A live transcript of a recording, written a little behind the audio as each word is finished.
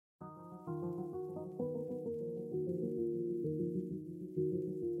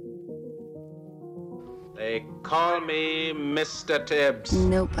They call me Mr. Tibbs.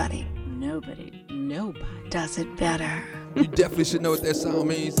 Nobody does it better. You definitely should know what that song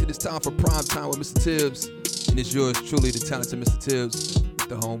means. It is time for Prime Time with Mr. Tibbs. And it's yours truly, the talented Mr. Tibbs,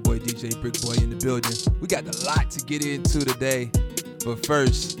 the homeboy DJ Brick Boy in the building. We got a lot to get into today. But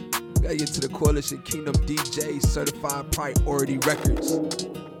first, we gotta get to the Coalition Kingdom DJ Certified Priority Records.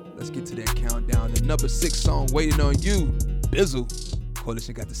 Let's get to that countdown. The number 6 song, Waiting on You, Bizzle.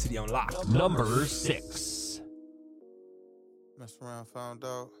 Coalition got the city on lock. Number 6. Messed around, found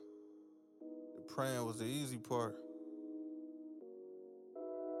out the praying was the easy part.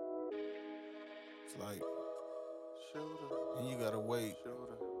 It's like, and you gotta wait for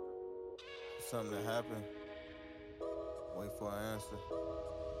something to happen. Wait for an answer.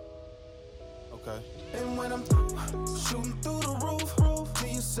 Okay. And when I'm through, shooting through the roof, till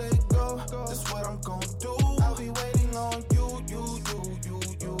you say go, that's what I'm gonna do. I'll be waiting on you.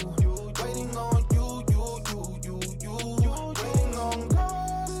 Waiting on you. Waiting on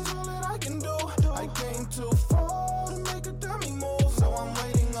God is all that I can do. I came too far to make a dummy move, so I'm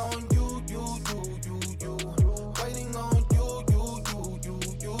waiting on you. Waiting on you.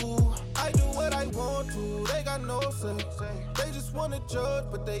 I do what I want to, they got no say. They just wanna judge,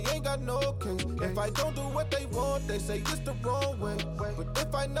 but they ain't got no case. If I don't do what they want, they say it's the wrong way. But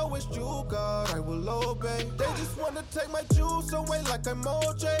if I know it's you, God, I will obey. They just wanna take my juice away like I'm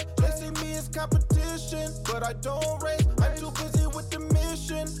OJ. They see me as competition, but I don't race. I'm too busy with the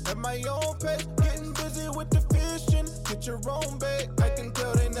mission, at my own pace. Getting busy with the fishing, get your own bait. I can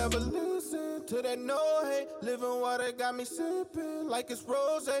tell they never listen to that no hate. Living water got me sipping like it's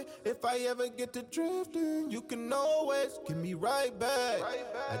rosé. If I ever get to drifting, you can always give me right back.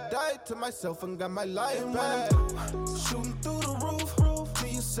 I died to myself and got my life back. Shooting through the roof, till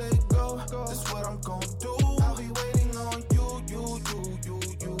you say go, that's what I'm gonna do. I'll be waiting on you.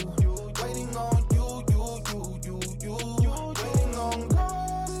 Waiting on you. Waiting on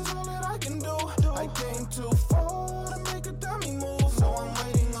God is all that I can do. I came too far to make a dummy move, so I'm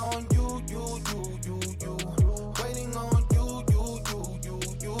waiting on you. Waiting on you.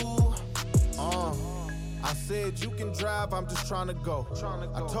 I said you can drive, I'm just trying to go.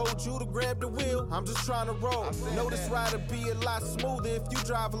 I told you to grab the wheel, I'm just trying to roll. Know this ride will be a lot smoother if you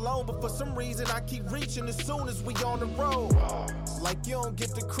drive alone, but for some reason I keep reaching as soon as we on the road. Like you don't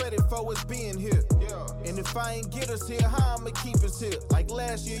get the credit for us being here. And if I ain't get us here, how I'ma keep us here? Like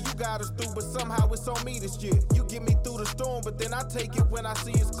last year you got us through, but somehow it's on me this year. You get me through the storm, but then I take it when I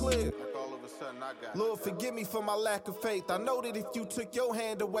see it's clear. Lord, forgive me for my lack of faith. I know that if you took your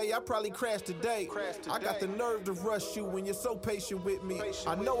hand away, I probably crashed today. I got the nerve to rush you when you're so patient with me.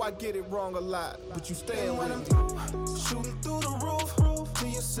 I know I get it wrong a lot, but you stand with me. Shooting through the roof, till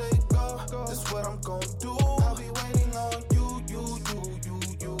you say go, that's what I'm gonna do. I'll be waiting on you.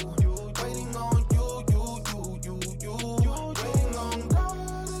 Waiting on you. Waiting on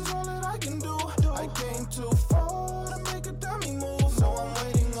God is all that I can do. I came too far to make a dummy move, so I'm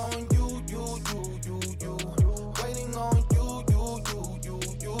waiting on you. Waiting on you.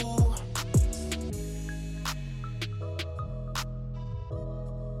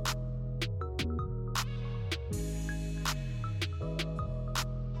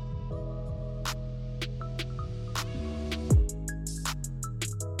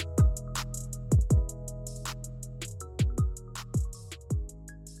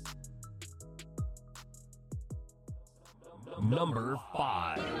 Number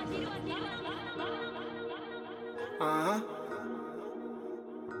 5.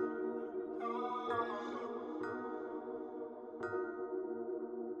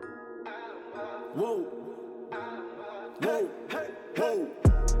 Whoa.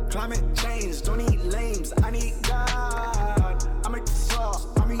 Climate change, don't need lames, I need God. I make the sauce,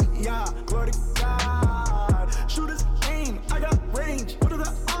 glory to God. Shooters aim, I got range, what are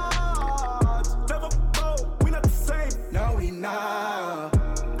the odds? Never go, we not the same, no we not.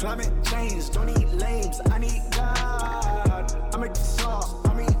 Climate change, don't need lames, I need God. I make the sauce,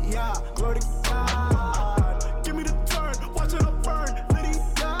 glory to God. Give me the turn, watch it up burn, let it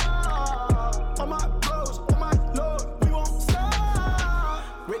go. On my bros, on my Lord, we won't stop.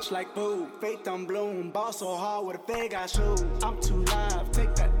 Rich like boo, faith on bloom, ball so hard with a fake got shoes. I'm too live,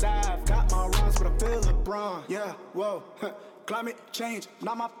 take that dive, got my runs but I feel LeBron. Yeah, whoa, climate change,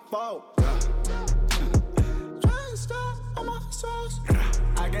 not my fault. Try and stop on my sauce.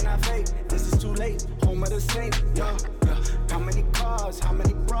 I cannot fake, this is too late, home of the saint, yeah. How many cars, how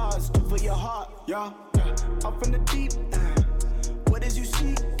many bras, do for your heart, yeah. Up in the deep, what is you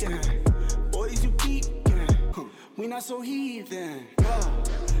seeking? Boys you keep, we not so heathen, yeah.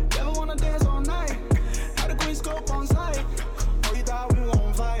 Never wanna dance all night, had a green scope on sight. Oh, you thought we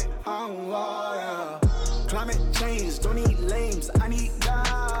won't fight, yeah.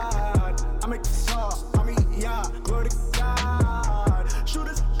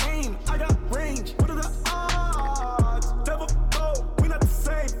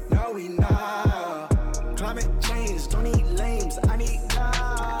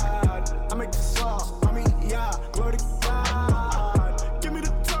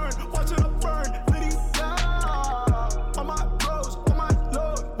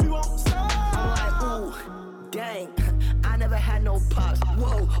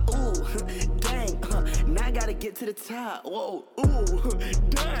 to the top. Whoa, ooh,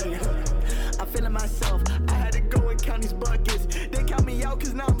 dang. I'm feeling myself. I had to go and count these buckets. They count me out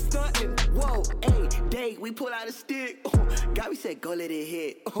cause now I'm stunting. Whoa, hey, day, we pull out a stick. Oh, God, we said go let it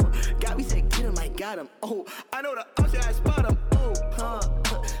hit. Oh, God, we said get him, I got him. Oh, I know the option, I spot him. Oh,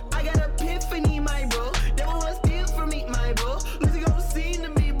 I got epiphany, my bro. Never was steal from me, my bro. Lucy gon' seem to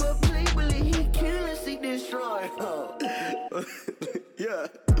me, but play, believe he kill and seek destroy. Oh. Yeah.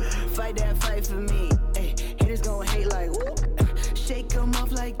 Fight that fight for me. Ay, haters gon' hate like whoop. Shake them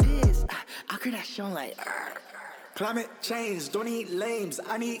off like this. I could have shown like. Climate change, don't need lames.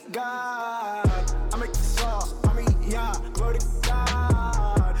 I need God. I make the sauce. I mean, yeah, glory to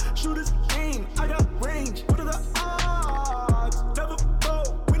God. Shooters aim, I got range. What are the odds? Never go,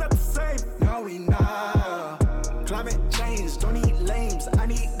 we not the same. No, we not. Climate change, don't need lames. I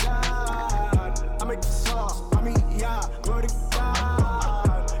need God. I make the sauce. I mean, yeah, glory to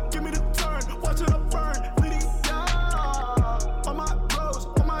God. Give me the turn, watch it up burn. Bleeding God. On my clothes,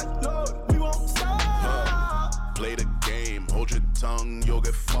 on my load, we won't stop. Play the game, hold your tongue, you'll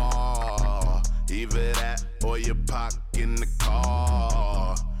get far. Either that or you're parking the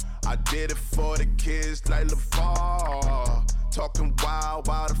car. I did it for the kids like LeVar. Talking wild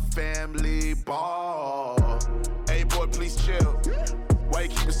while the family ball. Hey boy, please chill. Why you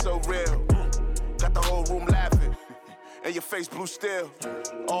keep it so real? Got the whole room laughing, and your face blue still.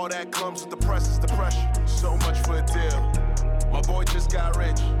 All that comes with the press is the pressure. So much for a deal. My boy just got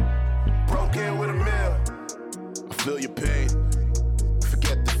rich, broke in with a meal. I feel your pain,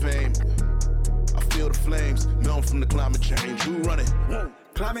 forget the fame. I feel the flames, known from the climate change. You run it.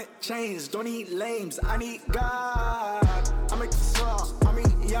 Climate change, don't need lames. I need God. I make the sauce. I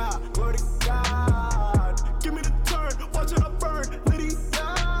mean, yeah, glory to God. Give me the turn, watch it up burn. Liddy,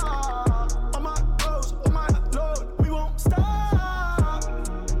 yeah. On my clothes, on my load, we won't stop.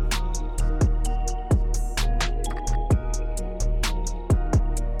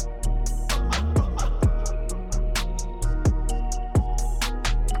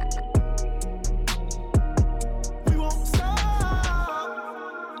 We won't stop.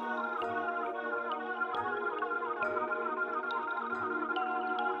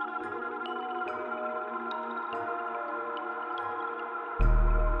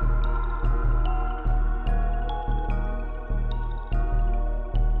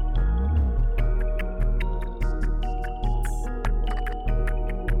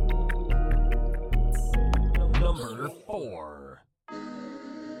 Number 4.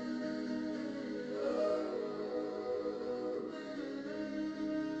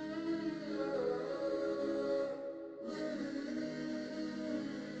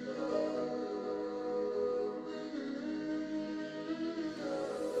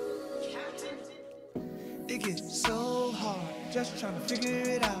 It gets so hard, just trying to figure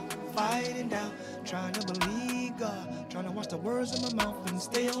it out, fighting down, trying to believe God, trying to watch the words in my mouth and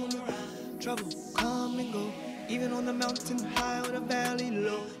stay on the ride. Trouble come and go, even on the mountain high or the valley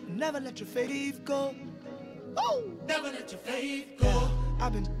low. Never let your faith go. Oh, never let your faith go. Yeah,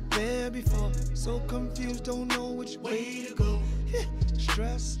 I've been there before, so confused, don't know which way to go.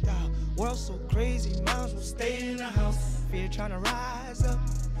 Stressed out, world so crazy, might as well stay in the house. Fear trying to rise up.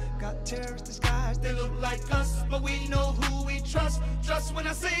 Got terrorists disguised, they look like us, but we know who we trust. Trust when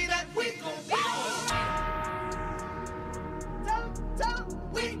I say that we gon' be alright. Tell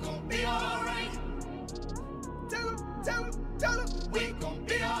 'em, we gon' be alright. Tell 'em, we gon'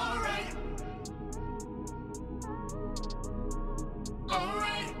 be alright.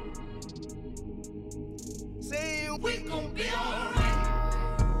 Alright. Saying we gon' be alright.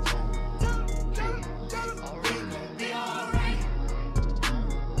 Tell 'em, we gon' be alright.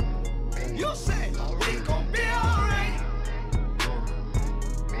 You say we gon' be alright.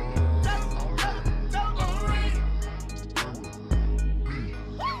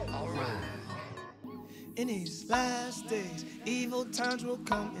 Alright. In these last days, evil times will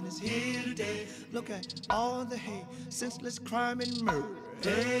come and it's here today. Look at all the hate, senseless crime and murder.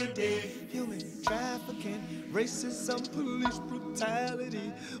 Day, human trafficking, racism, police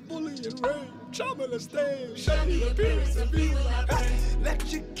brutality, bullying, rape, child molestation, shady appearance of evil.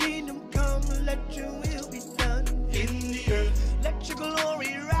 Let your kingdom come, let your will be done in the earth. Let your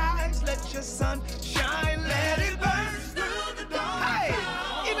glory rise, let your sun shine, let it burn through the dawn. Hey,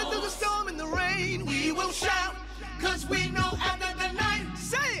 even through the storm and the rain, we will shout, 'cause we know after the night,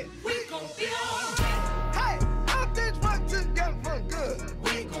 say it, we gon' be alright. Hey, all things work together for good.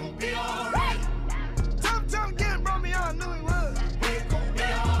 We gon' be alright. Tough again, brought me on, knew it was. We gon' be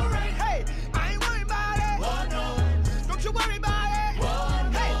alright. Hey, I ain't worried about it. Oh no, don't you worry about it. Oh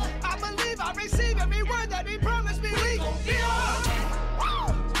no, hey, I believe I receive every word that He promised me. We gon' be alright.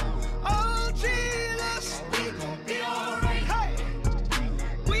 Oh Jesus, we gon'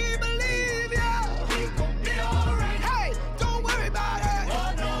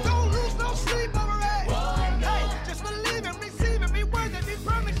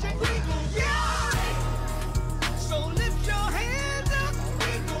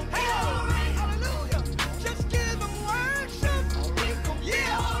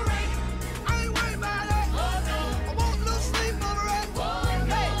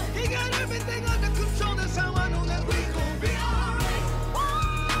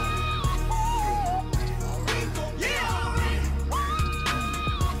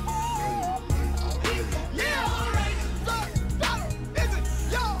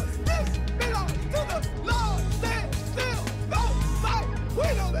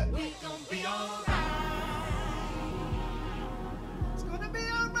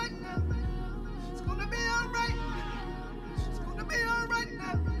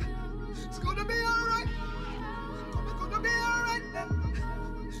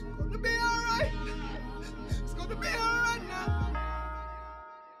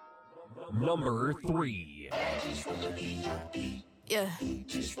 Number 3. Yeah.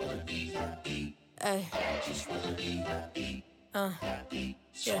 Hey.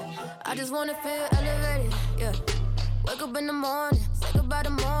 Yeah. I just wanna feel elevated. Yeah. Wake up in the morning, say goodbye to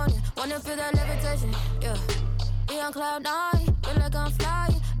morning. Wanna feel that levitation. Yeah. Be on cloud 9, feel like I'm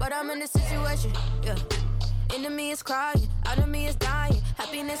flying, but I'm in this situation. Yeah. Into me is crying, out of me is dying.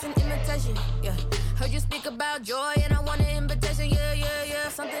 Happiness and imitation. Yeah. Heard you speak about joy and I want an invitation. Yeah, yeah, yeah.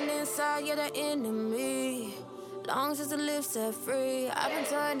 Something inside, yeah, the enemy. Long since the lips set free. I've been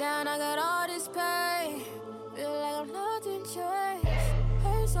torn down, I got all this pain. Feel like I'm lost in chains.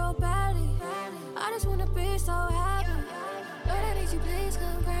 Hurt so badly. I just wanna be so happy. Lord, I need you, please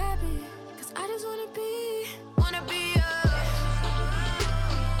come grab me. Cause I just wanna be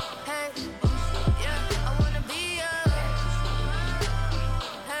hey, yeah, I wanna be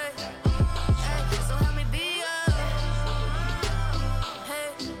hey, hey, so help me be hey,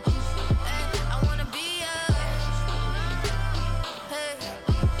 hey, I wanna be hey,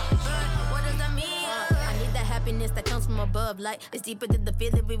 but what does that mean? I need that happiness that comes from above, like it's deeper than the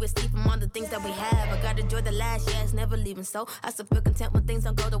feeling we receive from all the things that we have. I gotta enjoy the last, yeah, it's never leaving. So I still feel content when things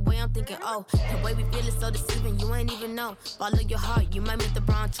don't go the way I'm thinking. Oh, the way we feel is so deceiving, you ain't even know. Follow your heart, you might make the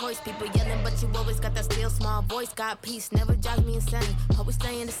wrong choice. People yelling, but you always got that still small voice. Got peace, never drives me insane. Always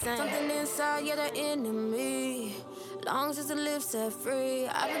staying the same. Something inside, yeah, the enemy. Long since the lips set free.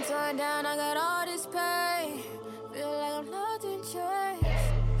 I've been torn down, I got all this pain. Feel like I'm lost in chains.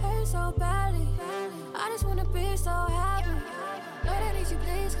 Hurt so badly. I just wanna be so happy. Lord, I need you,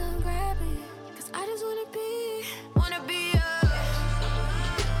 please come grab me. Cause I just wanna be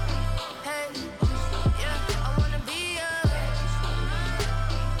hey, yeah, I wanna be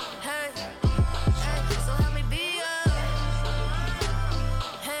hey, hey, so help me be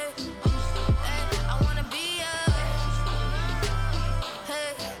hey, hey, I wanna be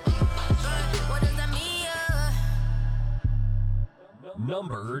hey, but what does that mean?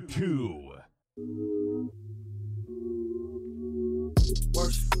 Number 2.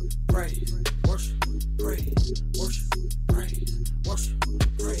 Worship, praise, worship, praise, worship, praise, worship,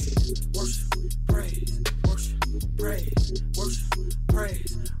 praise, worship, praise, worship, praise, worship,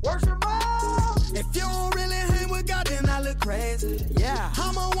 praise, worship more. If you don't really hang with God, then I look crazy. Yeah,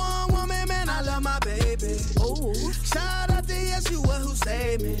 I'm a one woman man, I love my baby. Oh, shout out to Yeshua who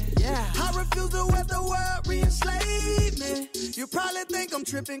saved me. Yeah, I refuse to let the world re-enslave me. You probably think I'm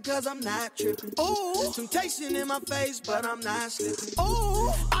tripping, cause I'm not tripping. Oh, temptation in my face, but I'm not slipping.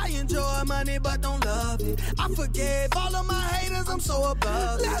 Oh, I enjoy money, but don't love it. I forgave all of my haters, I'm so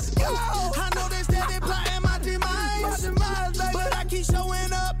above it. Let's go. I know they steady plotting my demise, but I keep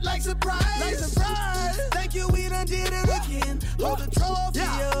showing up like surprise. Thank you, we done did it again. Hold the trophy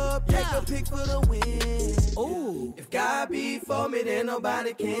up, take a pick for the win. Ooh, if God be for me, then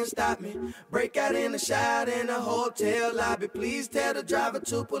nobody can stop me. Break out in the shout in the hotel lobby. Please tell the driver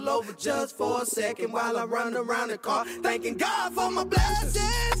to pull over just for a second while I run around the car, thanking God for my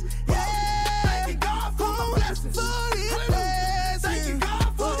blessings. Yeah, thanking God for my blessings. Thanking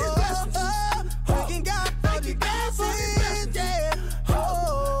God for these blessings. Thanking God for these blessings. Yeah.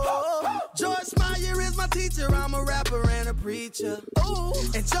 George Meyer is my teacher. I'm a rapper and a preacher. Ooh,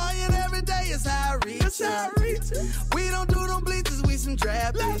 enjoying every day is how I reach it. We don't do them bleachers, we some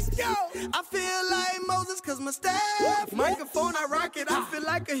draft. Let's go. I feel like Moses, cause my staff. Microphone, I rock it. I feel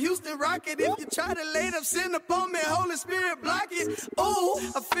like a Houston Rocket. If you try to lay them sin upon me, Holy Spirit block it. Ooh,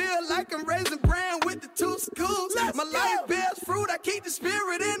 I feel like I'm raising brand with the two schools. My life bears fruit, I keep the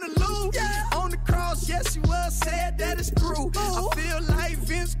spirit in the loop. Yeah. On the cross, Yeshua said that it's through. I feel like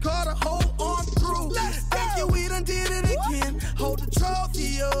Vince Carter, whole arm through. Thank you, we done did it again. Hold the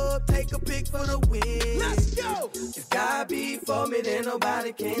trophy up, take a pick for the win. Let's go. If God be for me, then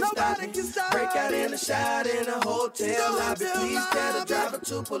nobody can stop me. Break out in the shout in the hotel lobby. Please tell the driver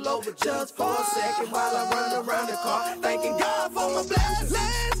to pull over just for a second while I run around the car, thanking God for my blessings.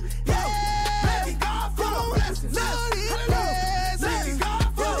 Yeah, thanking God for my blessings. Thanking God for these blessings.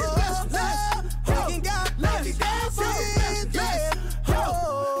 Thanking God for my blessings. Yeah,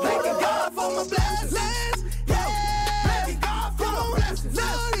 thanking God for my blessings. Yeah, thanking God for my blessings.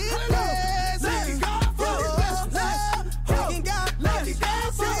 Thanking God for these blessings. Thanking God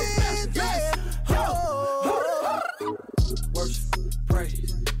for my blessings. Yeah. Worship,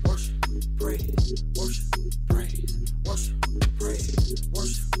 praise, worship, praise, worship, praise, worship, praise,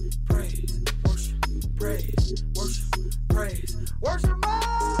 worship, praise, worship, praise, worship, praise, worship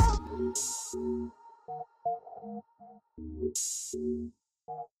more.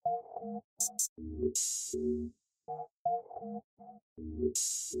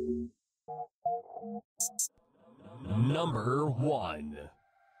 Number 1.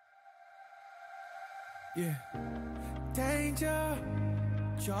 Yeah. Danger,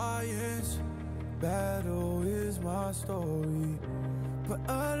 giants, battle is my story. But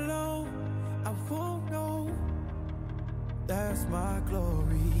alone, I won't know. That's my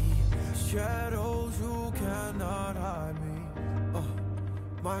glory. Shadows, you cannot hide me.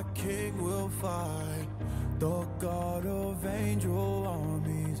 My king will fight. The God of angel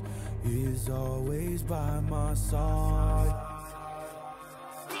armies is always by my side.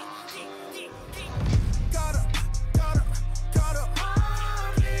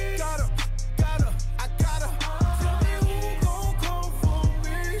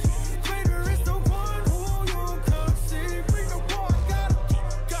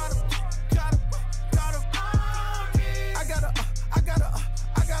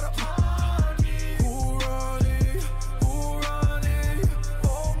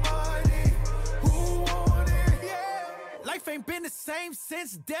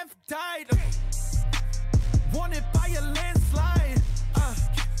 Since death died, wanted by a landslide.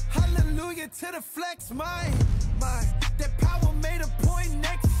 Hallelujah to the flex, my that power made a point.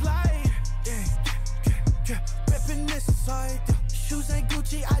 Next slide. Reppin' this side. Shoes ain't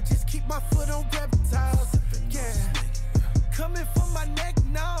Gucci, I just keep my foot on reptiles. Yeah, coming from my neck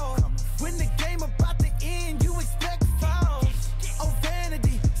now. When the game about to end, you expect fouls. Oh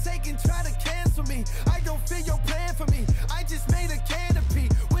vanity, Satan try to cancel me. I don't feel your plan for me. I just made a canopy.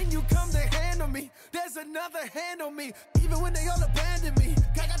 When you come to handle me, there's another hand on me. Even when they all abandon me,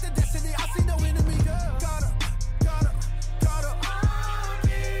 I got the destiny, I see no enemy. Gotta,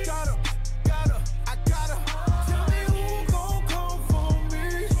 I gotta. Tell me who gon' come for me.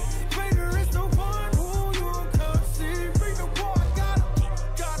 Greater is the one who you can see. Bring the war, I gotta.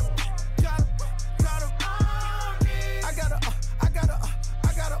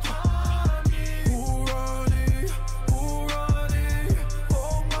 Who run it?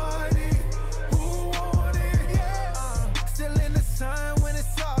 Almighty, who want it? Yeah. Still in the sun when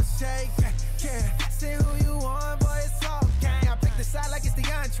it's all shake. Yeah, say who you want, boy, it's all gang. I pick the side like it's the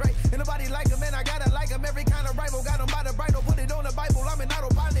entree. Ain't nobody like him, man, I gotta like him. Every kind of rival, got him by the bridle. Put it on the Bible, I'm an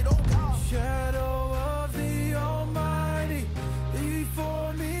autopilot, don't call. Shadow of the Almighty,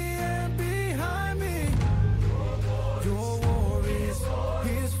 before me and behind me. Your war is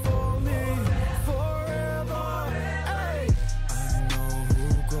for me forever. Hey. I know who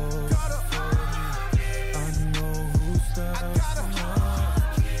goes for me. I know who stands for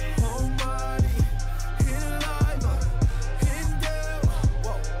me. Almighty, in life, in death.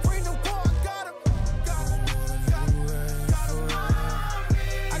 Bring the war, I got him.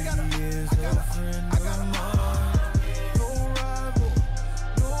 I got him. He is a friend of mine. No rival,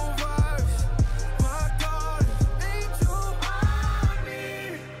 no vice. My God is angel army.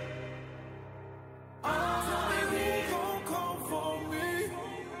 Tell me who gon' come for me.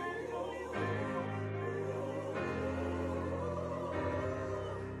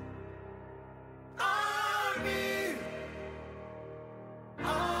 Army.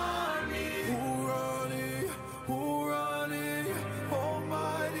 Who run it?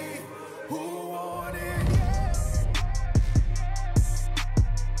 Almighty, who want it? Yeah.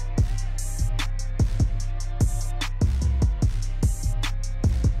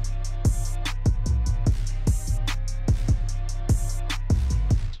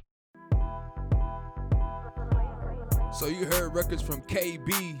 So you heard records from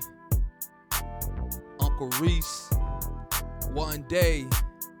KB, Uncle Reese, One Day,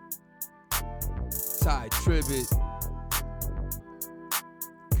 Ty Tribbett,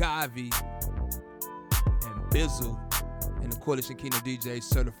 Gavi, and Bizzle, and the Coalition Kingdom DJ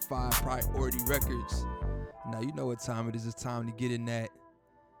Certified Priority Records. Now you know what time it is. It's time to get in that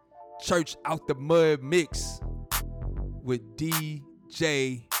Church Out the Mud mix with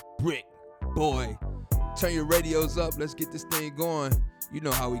DJ Brick Boy. Turn your radios up. Let's get this thing going. You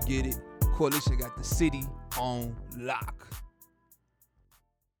know how we get it. Coalition got the city on lock.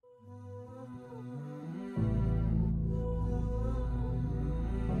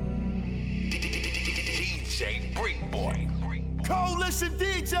 DJ Brick Boy. Coalition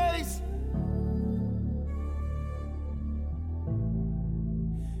DJs.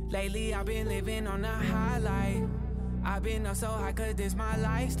 Lately I've been living on a highlight. I've been up so high 'cause this my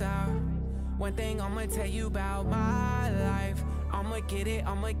lifestyle. One thing I'ma tell you about my life. I'ma get it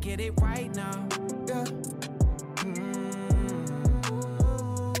right now. Yeah.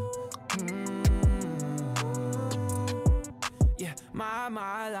 Yeah,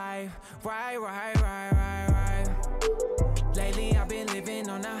 my life. Right. Lately I've been living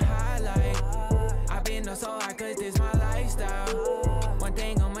on a highlight. I've been up so high 'cause this my lifestyle. One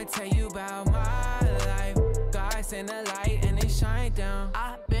thing I'ma tell you about my life. God sent a light and it shine down.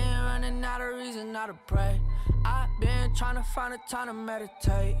 I've been running out of reason not to pray. I've been trying to find a time to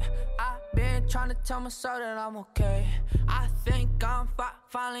meditate. I've been trying to tell myself that I'm okay. I think I'm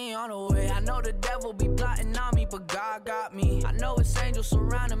finally on the way. I know the devil be plotting on me, but God got me. I know it's angels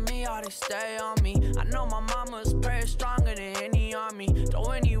surrounding me, all they stay on me. I know my mama's prayer stronger than any army.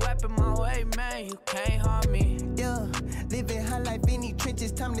 Throw any weapon my way, man, you can't harm me. Yeah, living high life in these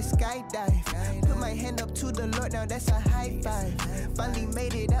trenches, time to skydive. Put my hand up to the Lord, now that's a high five. Finally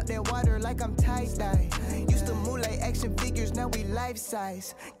made it out that water like I'm tie-dye. Used to move like action figures, now we life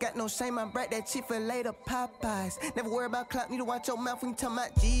size. Got no shame, I'm brought that Chick-fil-A to Popeyes. Never worry about clout, need to watch your mouth when you talking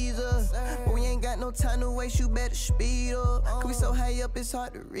about Jesus. But we ain't got no time to waste, you better speed up. Cause we so high up, it's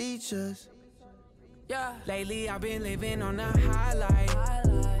hard to reach us. Yeah. Lately I've been living on a highlight.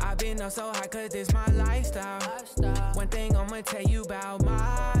 I've been up so high cause this my lifestyle. One thing I'ma tell you about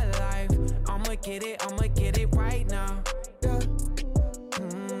my life, I'ma get it right now. Yeah.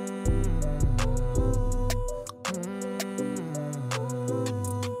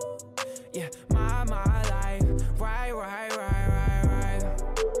 Yeah, my life, right.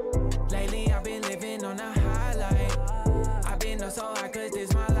 Lately I've been living on a highlight. I've been up so high cause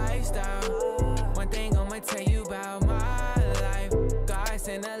this my lifestyle. One thing I'ma tell you about my life, God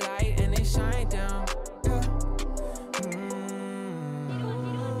sent a light and it shine down.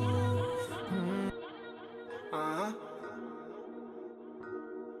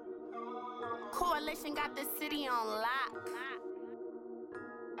 Coalition got the city on lock.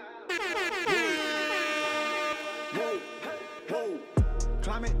 Whoa.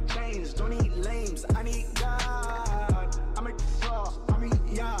 Climate change, don't need lames, I need God. I make the saw,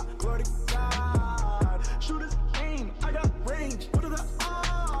 glory to God. Shooters aim, I got range, what are the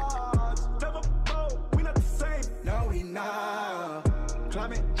odds? Never go, we not the same, no we not.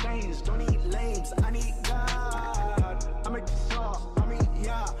 Climate change, don't need lames, I need God. I make the saw,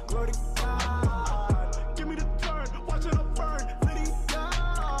 glory to God. Give me the turn, watch it up burn, let it go.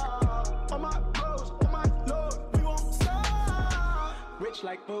 On my bros, on my Lord, we won't stop. Rich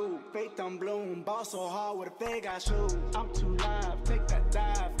like boo, faith on bloom, ball so hard with a fake ass shoe. I'm too live, take that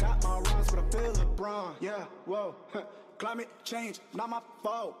dive, got my runs but I feel LeBron. Yeah, whoa, climate change, not my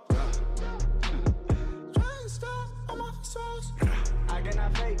fault. Try and stop on my sauce. I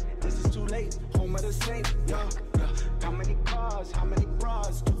cannot fake, this is too late, home of the saint, yeah. How many cars, how many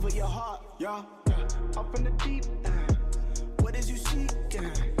bras, two for your heart, yeah. Up in the deep end, what is you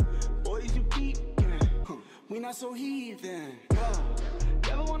seeking? Boys you peeking, we not so heathen, yeah.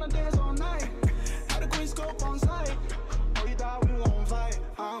 Never wanna dance all night, had a queen scope on sight. Oh, you thought we won't fight,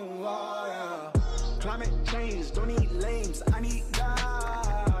 yeah. Climate change, don't need lames, I need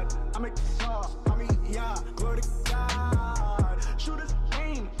God. I make the saw, glory to God. Shooters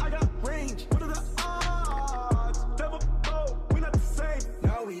aim, I got range, what are the odds? Never go, we not the same,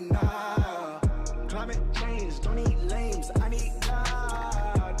 no we not. Climate change, don't need lames, I need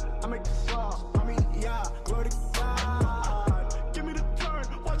God. I make the saw, glory to God. Give me the turn,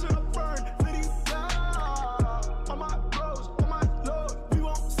 watch it up burn, let it go. On my bros, on my Lord, we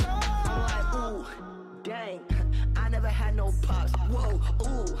won't stop. I'm like, ooh, dang, I never had no pops. Whoa,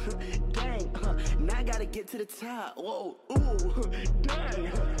 ooh, dang, now I gotta get to the top. Whoa, ooh,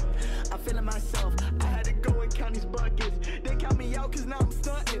 dang. I'm feeling myself, I had to go and count these buckets. They count me out cause now I'm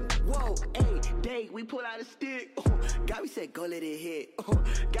stunting. Whoa, hey, dang, we pull out a stick. Oh, God, we said go let it hit. Oh,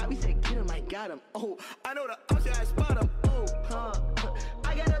 God, we said get him, I got him. Oh, I know the option, I spot him. Oh,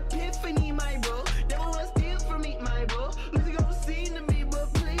 I got epiphany, my bro. They want to steal from me, my bro. Listen, go seem to me,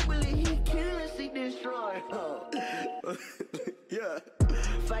 but play will it, he kill and see destroy. Oh, yeah.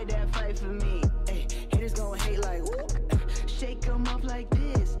 Fight that fight for me. Hey, haters gon' hate like, whoop. Shake them up like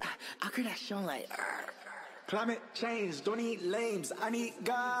this. I could have shown like, Climate change, don't need lames, I need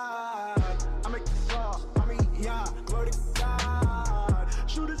God. I make the saw, glory to God.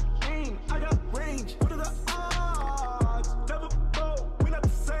 Shooters aim, I got range, what are the odds? Never go, we not the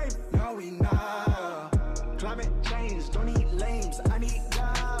same, no we not. Climate change, don't need lames, I need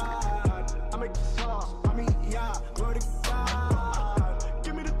God. I make the saw, glory to God.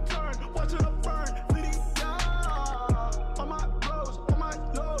 Give me the turn, watch it up burn, let it go. On my bros, on my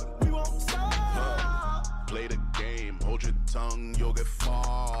Lord, we won't stop. Play the game, hold your tongue, you'll get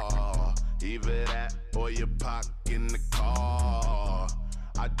far. Either that or your pocket in the car.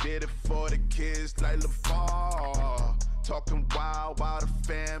 I did it for the kids like LeVar. Talking wild while the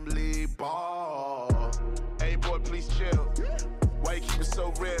family ball. Hey boy, please chill. Why you keep it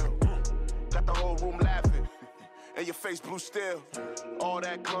so real? Got the whole room laughing, and your face blue still. All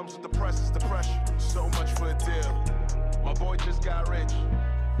that comes with the pressure. So much for a deal. My boy just got rich,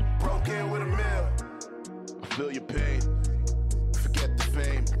 broke in with a meal. I feel your pain, forget the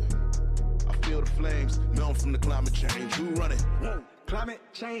fame. I from the climate change. Who running? Climate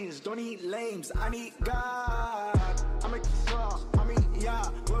change, don't need lames, I need God. I make the sauce, I mean, yeah,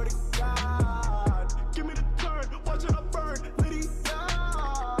 glory to God. Give me the turn, watch it up burn, Liddy,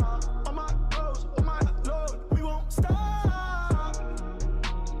 yeah. On my roads, on my load, we won't stop.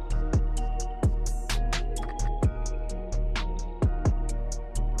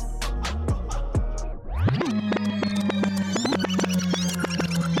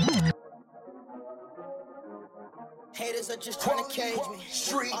 Haters are just trying to cage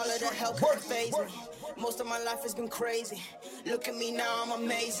me. All of that hell couldn't phase me. Most of my life has been crazy. Look at me now, I'm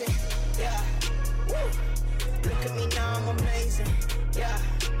amazing. Yeah. Woo. Look at me now, I'm amazing. Yeah.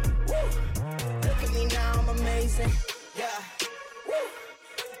 Woo. Look at me now, I'm amazing. Yeah. Woo.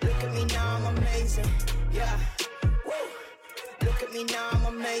 Look at me now, I'm amazing. Yeah. Woo. Look at me now, I'm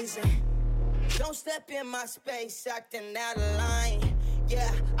amazing. Don't step in my space acting out of line.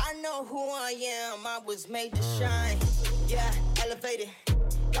 Yeah, I know who I am, I was made to shine. Yeah, elevated,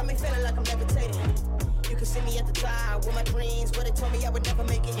 got me feeling like I'm levitating. You can see me at the top with my dreams, but they told me I would never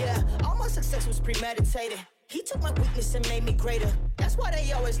make it. Yeah, all my success was premeditated. He took my weakness and made me greater. That's why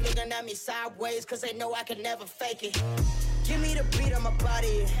they always looking at me sideways, cause they know I can never fake it. Give me the beat on my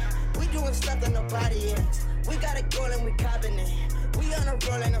body, we doing stuff that nobody is. We got it going and we copping it. We on a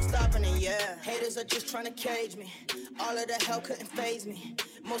roll and I'm stopping it, yeah. Haters are just trying to cage me. All of that hell couldn't phase me.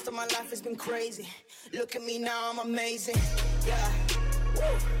 Most of my life has been crazy. Look at me now, I'm amazing. Yeah.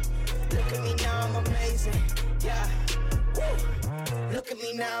 Woo. Look at me now, I'm amazing. Yeah. Woo. Look at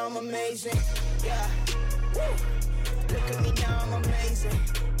me now, I'm amazing. Yeah. Woo. Look at me now, I'm amazing.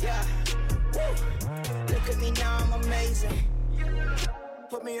 Yeah. Woo. Look at me now, I'm amazing.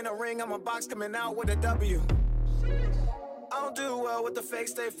 Put me in a ring, I'm a box coming out with a W. I don't do well with the fake,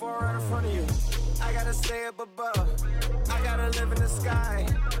 stay far right in front of you. I gotta stay up above, I gotta live in the sky.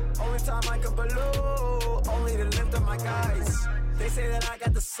 Only time I can balloon, only to lift up my guys. They say that I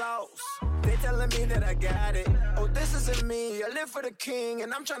got the sauce, they telling me that I got it. Oh, this isn't me, I live for the king,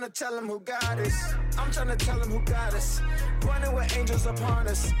 and I'm trying to tell him who got us. I'm trying to tell him who got us. Running with angels upon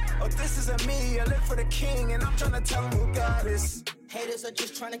us. Oh, this isn't me, I live for the king, and I'm trying to tell him who got us. Haters are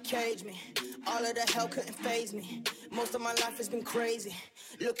just trying to cage me. All of the hell couldn't phase me. Most of my life has been crazy.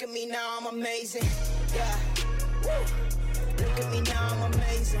 Look at me now, I'm amazing. Yeah. Woo. Look at me now, I'm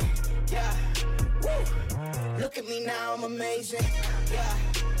amazing. Yeah. Woo. Look at me now, I'm amazing. Yeah.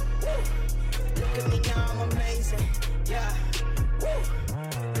 Woo. Look at me now, I'm amazing. Yeah. Woo.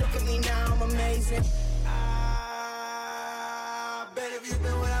 Look at me now, I'm amazing. I bet if you've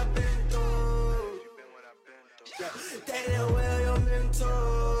been what I've been through, that it will your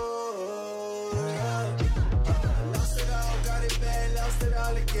mentor. Lost it all, got it bad, lost it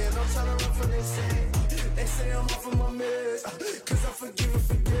all again. I'm trying to run from this thing. They say I'm off of my meds, cause I forgive and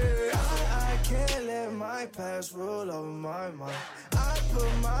forget. I can't let my past rule over my mind. I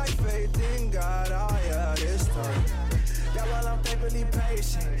put my faith in God, oh yeah, this time. Yeah, while I'm painfully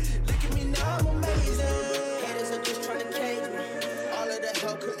patient, look at me now, I'm amazing. Haters are just trying to cage me. All of that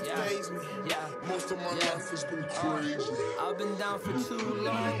hell couldn't phase me. Yeah. Most of my life has been crazy. I've been down for too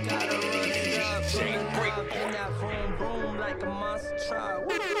long, gotta run it up. Up in that boom boom like a monster truck.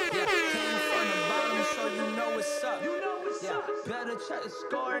 Yeah, came from the bottom, so you know what's up. Yeah, better check the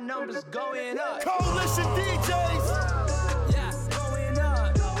score, numbers going up. Coalition DJs. Yeah, going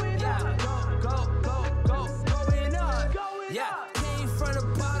up. Yeah, going up. Yeah, came from the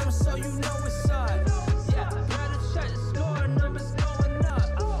bottom, so you know what's up. Yeah, better check the score, numbers going up.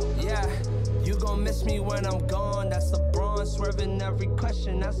 Yeah, you gon' miss me when I'm gone. That's LeBron swerving every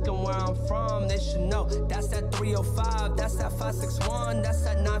question, asking where I'm from. They should know that's that 305, that's that 561, that's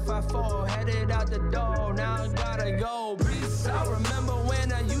that 954. Headed out the door, now I gotta go. Peace out. Remember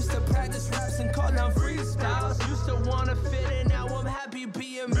when I used to practice raps and call them freestyles? Used to wanna fit in, now I'm happy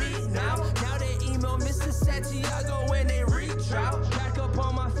being me. Now they email Mr. Santiago when they reach out. Back up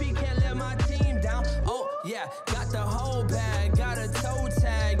on my feet, can't let my team down. Oh yeah, got the whole bag, got a toe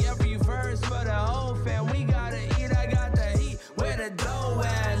tag. Every verse for the whole fam. We gotta eat, I got the heat. Where the dough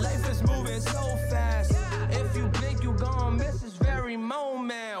at? Life is moving so fast. If you blink, you gon' miss this very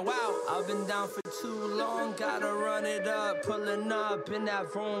moment. Wow, I've been down for too long, gotta run it up. Pulling up in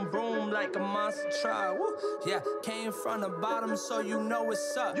that vroom vroom like a monster truck. Woo. Yeah, came from the bottom, so you know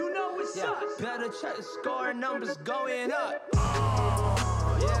what's up. You know what's up. Better check the score, numbers going up.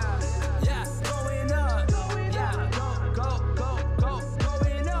 Yeah, going up. Yeah,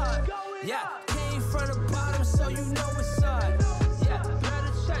 going up. Yeah, came from the bottom, so you know what's up. Yeah,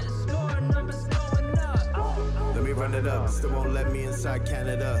 better check the score, numbers going up. Let me run it up. Still won't let me inside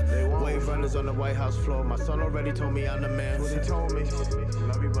Canada. Wave runners on the White House floor. My son already told me I'm the man. What he told me.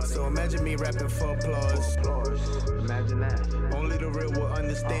 Love you, buddy. So imagine me rapping for applause. Imagine that. Only the real will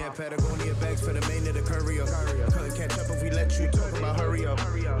understand. Patagonia bags for the main of the courier. Couldn't catch up if we let you talk about hurry up.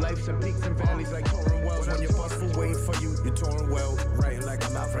 Life's in peaks and valleys like touring wells. When your boss will wait for you, you're touring well. Writing like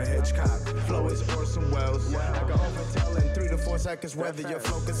I'm Alfred Hitchcock. Flow is Orson Welles. I can often tell in 3 to 4 seconds whether your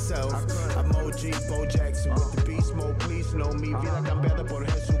flow can sell. I'm OG Bo Jackson with the beast mode. Please know me. Vida cambiada por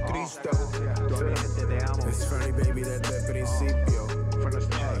Jesucristo. It's funny, baby, that principio.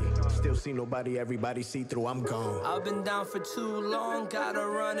 Hey, still see nobody, everybody see through. I'm gone. I've been down for too long, gotta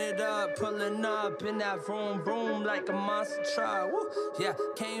run it up. Pulling up in that vroom vroom like a monster truck. Woo. Yeah,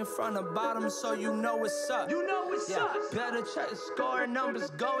 came from the bottom, so you know what's up. You know what's up. Better check the score, numbers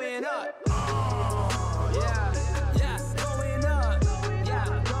going up. Yeah, going up.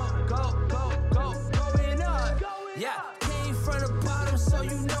 Yeah, going up. Yeah, came from the bottom, so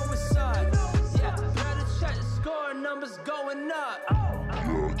you know what's up. Yeah, better check the score, numbers going up.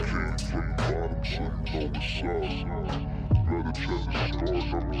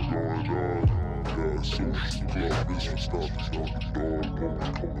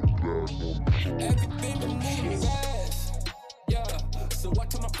 Everything been moving fast, yeah. So I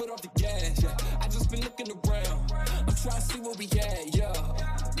took my foot off the gas, yeah. I just been looking around. I'm trying to see where we at, yeah.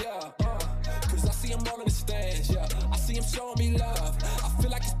 Cause I see him all in the stands, yeah. I see him showing me love. I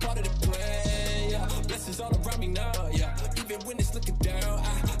feel like it's part of the plan, yeah. Blessings all around me now, yeah. Even when it's looking down,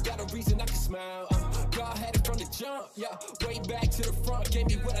 I got a reason I can smile. God had it from the jump, yeah. Way back to the front, gave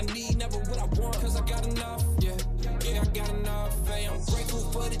me what I need, never what I want. Cause I got enough, yeah. I got enough, hey. I'm grateful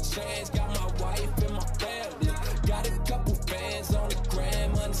for the chance. Got my wife and my family. Got a couple fans on the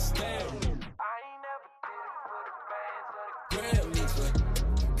gram, understand. I ain't never did it for the fans or the Grammys,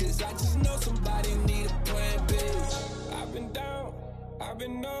 cause I just know somebody need a plan B. I've been down, I've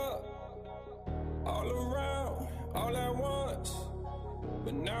been up, all around, all at once.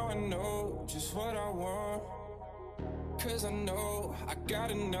 But now I know just what I want, cause I know I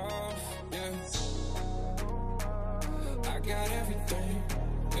got enough, yeah. I got everything,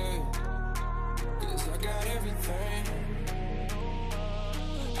 yeah. Cause I got everything.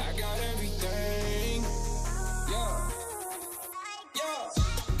 I got everything, yeah.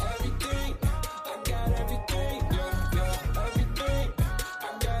 Everything, I got everything, yeah. Everything, I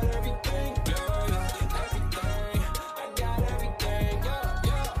got everything, yeah. Everything, I got everything,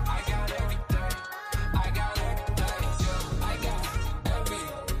 yeah. I got everything, I got everything, yeah. I got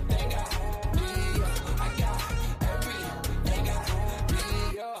everything I need, yeah. I got everything I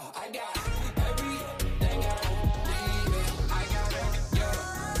need, yeah. I got everything I need, yeah. I got everything, yeah.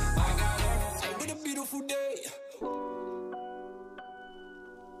 I got everything. Hey, what a beautiful day.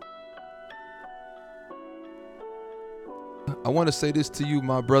 I want to say this to you,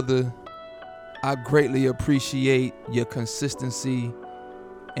 my brother. I greatly appreciate your consistency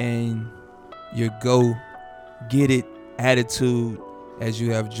and your go get it attitude as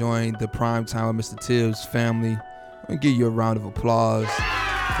you have joined the Prime Time with Mr. Tibbs family. I'm going to give you a round of applause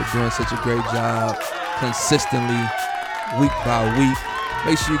for doing such a great job consistently, week by week.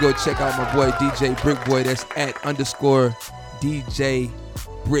 Make sure you go check out my boy DJ Brickboy. That's at _DJ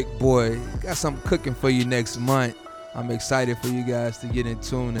Brickboy. Got something cooking for you next month. I'm excited for you guys to get in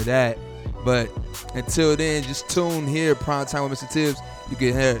tune to that. But until then, just tune here, Prime Time with Mr. Tibbs. You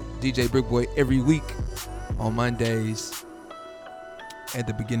can hear DJ Brickboy every week on Mondays at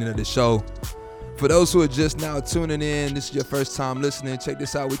the beginning of the show. For those who are just now tuning in, this is your first time listening, check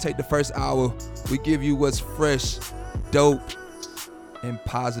this out. We take the first hour, we give you what's fresh, dope, and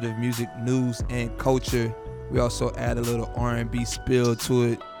positive music, news, and culture. We also add a little R&B spill to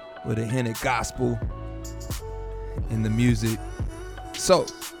it with a hint of gospel in the music. So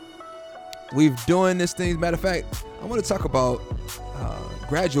we've doing this thing. Matter of fact, I want to talk about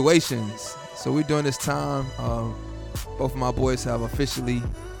graduations. So we're doing this time. Both of my boys have officially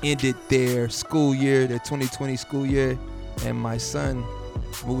ended their school year, their 2020 school year, and my son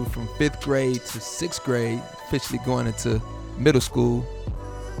moving from 5th grade to 6th grade, officially going into middle school.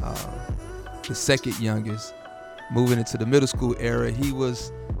 The second youngest, moving into the middle school era. He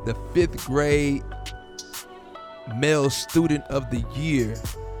was the 5th grade male student of the year.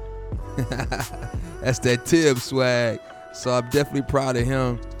 That's that Tibbs swag. So I'm definitely proud of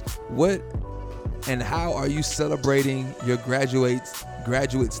him. What and how are you celebrating your graduates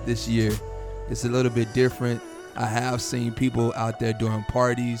this year? It's a little bit different. I have seen people out there doing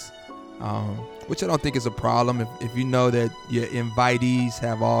parties, which I don't think is a problem. If you know that your invitees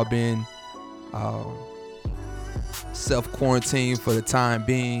have all been self-quarantined for the time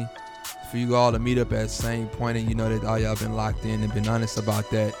being, for you all to meet up at the same point and you know that all y'all been locked in and been honest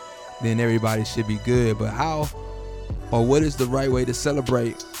about that, then everybody should be good. But how or what is the right way to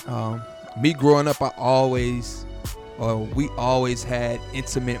celebrate? Me growing up, we always had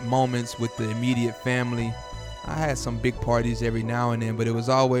intimate moments with the immediate family. I had some big parties every now and then, but it was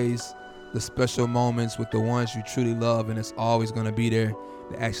always the special moments with the ones you truly love, and it's always going to be there,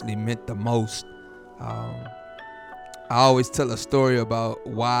 that actually meant the most. I always tell a story about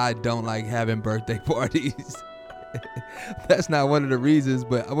why I don't like having birthday parties. That's not one of the reasons,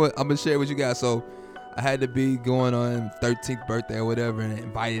 but I'm going to share it with you guys. So I had to be going on 13th birthday or whatever, and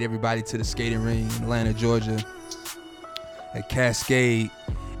invited everybody to the skating ring in Atlanta, Georgia, at Cascade.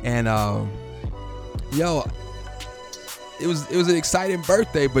 And it was an exciting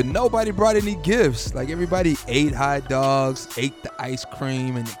birthday, but nobody brought any gifts. Like, everybody ate hot dogs, ate the ice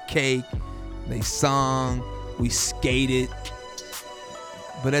cream and the cake. They sung, we skated.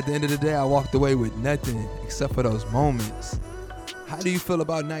 But at the end of the day, I walked away with nothing except for those moments. How do you feel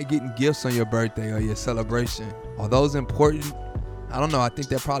about not getting gifts on your birthday or your celebration? Are those important? I don't know. I think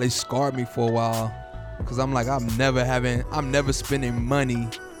that probably scarred me for a while, because I'm like, I'm never spending money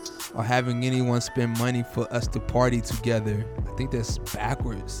or having anyone spend money for us to party together. I think that's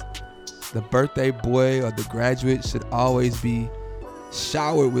backwards. The birthday boy or the graduate should always be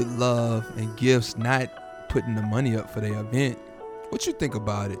showered with love and gifts, not putting the money up for their event. What you think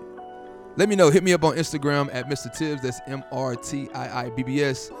about it? Let me know. Hit me up on Instagram at Mr. Tibbs. That's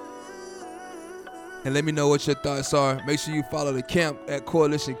MRTIIBBS. And let me know what your thoughts are. Make sure you follow the camp at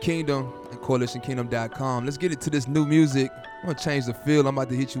Coalition Kingdom and coalitionkingdom.com. Let's get into this new music. I'm going to change the feel. I'm about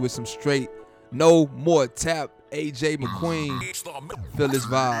to hit you with some straight No More Tap. AJ McQueen. Feel this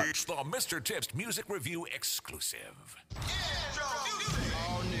vibe. It's the Mr. Tibbs Music Review exclusive.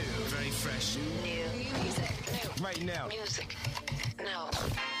 All new. Very fresh. New music. Right now. Music. No.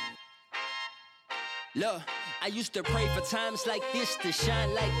 Look, I used to pray for times like this to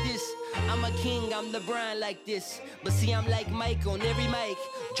shine like this. I'm a king, I'm LeBron like this. But see, I'm like Mike on every mic.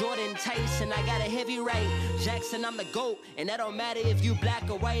 Jordan Tyson, I got a heavy right. Jackson, I'm the GOAT, and that don't matter if you black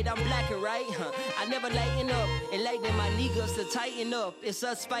or white, I'm black or right. I never lighten up, enlightening my niggas to tighten up. It's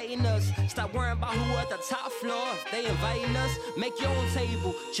us fighting us. Stop worrying about who at the top floor. If they inviting us, make your own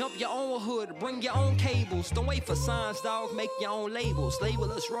table. Jump your own hood, bring your own cables. Don't wait for signs, dog, make your own labels. Label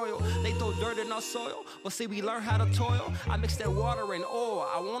us royal, they throw dirt in our soil. But see, we learn how to toil. I mix that water and oil.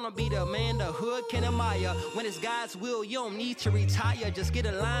 I wanna be the man the hood can admire. When it's God's will, you don't need to retire. Just get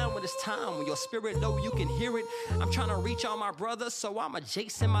a line when it's time. When your spirit know you can hear it. I'm trying to reach all my brothers, so I'm a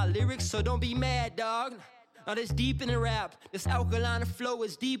Jason my lyrics. So don't be mad, dog. Now this deep in the rap. This alkaline flow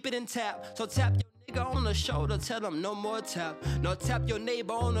is deeper than tap. So tap your nigga on the shoulder, tell him no more tap. No, tap your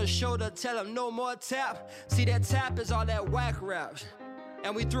neighbor on the shoulder, tell him no more tap. See, that tap is all that whack rap,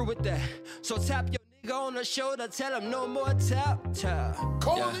 and we through with that. So tap your nigga on the shoulder, tell him no more tap, tap.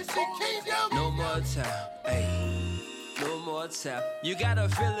 Coalition Kingdom. No more tap, ayy. No more tap. You gotta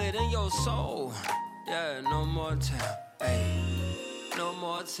feel it in your soul. Yeah, no more tap, ayy. No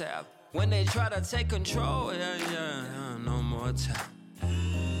more tap. When they try to take control, yeah, no more tap.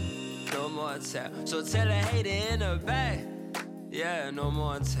 No more tap. So tell a hater in the back, yeah, no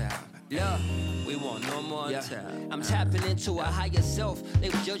more tap. Yeah, we want no more tap. I'm tapping into a higher self. They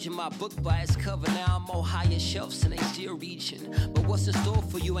were judging my book by its cover. Now I'm on higher shelves and they still reaching. But what's in store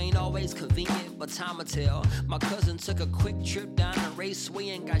for you ain't always convenient, but time will tell. My cousin took a quick trip down the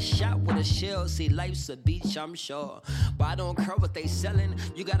raceway and got shot with a shell. See, life's a beach, I'm sure. But I don't care what they selling.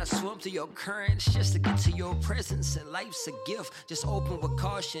 You gotta swim to your currents just to get to your presence. And life's a gift, just open with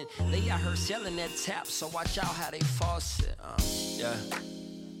caution. They out here selling that tap, so watch out how they faucet. Yeah.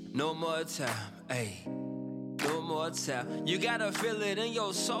 No more tap, ayy. No more tap. You gotta feel it in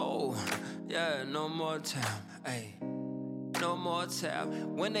your soul. Yeah, no more tap, ayy. No more tap.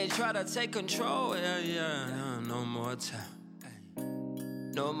 When they try to take control, yeah, no more tap,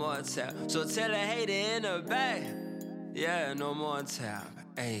 ayy. No more tap. So tell a hater in the back, yeah, no more tap,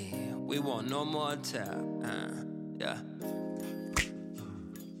 ayy. We want no more tap, yeah.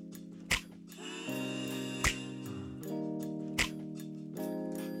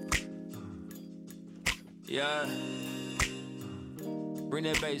 Yeah, bring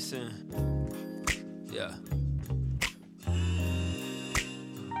that bass in. Yeah,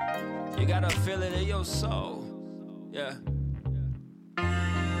 you gotta feel it in your soul. Yeah,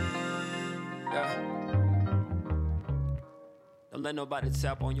 yeah. Don't let nobody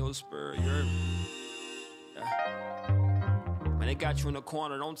tap on your spur. You heard me? Yeah. When they got you in the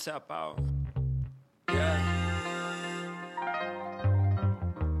corner, don't tap out. Yeah.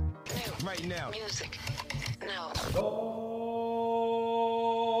 Right now. Music. No.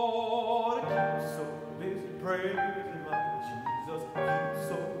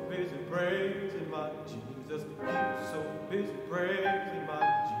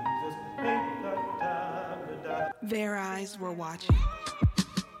 Their eyes were watching.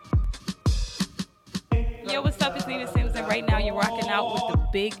 Yo, what's up? It's Nina Sims, and right now you're rocking out with the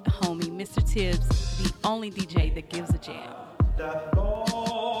big homie, Mr. Tibbs, the only DJ that gives a jam.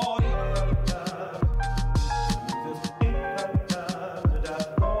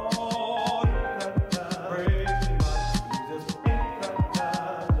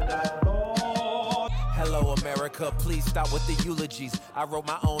 Hello, America, please stop with the eulogies. I wrote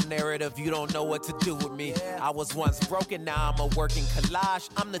my own narrative, you don't know what to do with me. I was once broken, now I'm a working collage.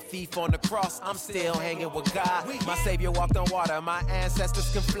 I'm the thief on the cross, I'm still hanging with God. My savior walked on water, my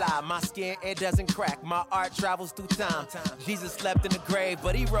ancestors can fly. My skin, it doesn't crack, my art travels through time. Jesus slept in the grave,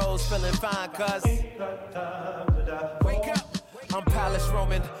 but he rose feeling fine, cause wake up. I'm Palace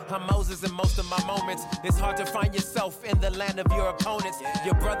Roman, I'm Moses in most of my moments. It's hard to find yourself in the land of your opponents.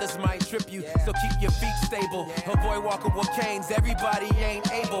 Your brothers might trip you, so keep your feet stable. Avoid walking with canes, everybody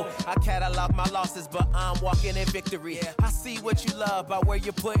ain't able. I catalog my losses, but I'm walking in victory. I see what you love by where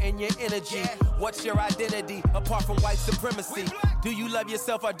you're putting your energy. What's your identity, apart from white supremacy? Do you love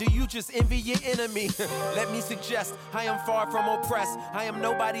yourself or do you just envy your enemy? Let me suggest, I am far from oppressed. I am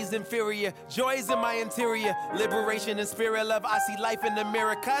nobody's inferior. Joy is in my interior. Liberation and spirit love, I see life in the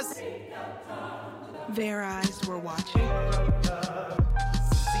mirror, cuz their eyes were watching.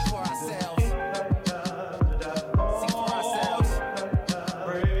 See for ourselves. See for ourselves.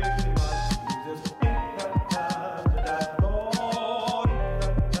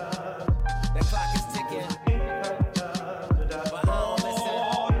 That clock is ticking, but I don't listen.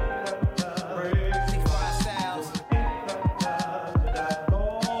 See for ourselves.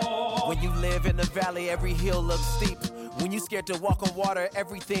 When you live in the valley, every hill looks steep. When you scared to walk on water,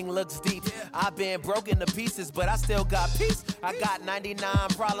 everything looks deep. I've been broken to pieces, but I still got peace. I got 99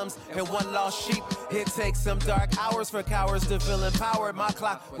 problems and one lost sheep. It takes some dark hours for cowards to feel empowered. My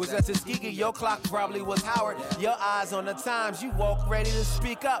clock was at Tuskegee, your clock probably was Howard. Your eyes on the times, you woke ready to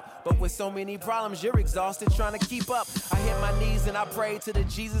speak up. But with so many problems, you're exhausted trying to keep up. I hit my knees and I prayed to the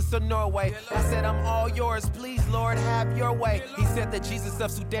Jesus of Norway. I said, I'm all yours, please, Lord, have your way. He said that Jesus of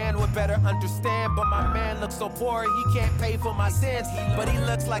Sudan would better understand, but my man looks so poor, he can't pay for my sins, but he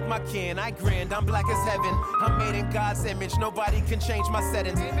looks like my kin. I grinned, I'm black as heaven, I'm made in God's image, nobody can change my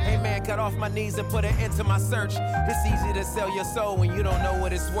settings. Hey man, got off my knees and put an end to my search. It's easy to sell your soul when you don't know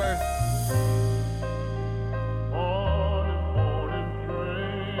what it's worth.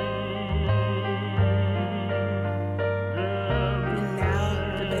 And now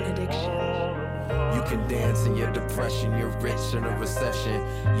the benediction. You can dance in your depression, you're rich in a recession.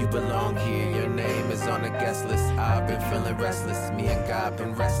 You belong here, your name is on the guest list. I've been feeling restless, me and God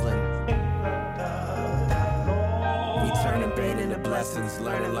been wrestling. We turning pain into blessings,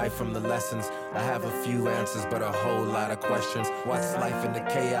 learning life from the lessons. I have a few answers, but a whole lot of questions. What's life in the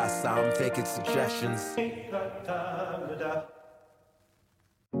chaos? I'm taking suggestions.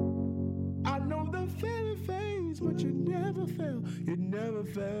 I know the feeling fades, but you never fail. You never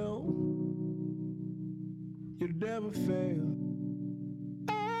fail. You never fail.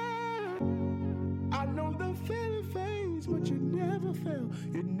 I know the feeling fades, but you never fail.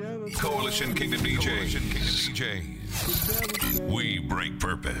 You never fail. Coalition Kingdom DJs. We break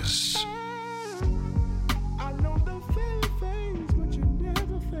purpose. I know the feeling fades, but you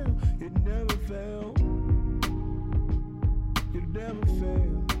never fail. You never fail. You never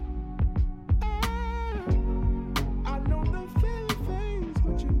fail. I know the feeling fades,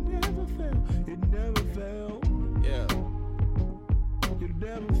 but you never fail. You never fail. Yeah. You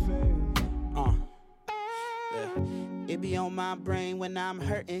never fail. Yeah. It be on my brain when I'm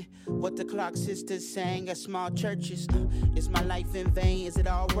hurting. What the clock sisters sang at small churches. Is my life in vain? Is it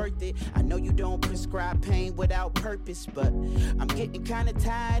all worth it? I know you don't prescribe pain without purpose, but I'm getting kinda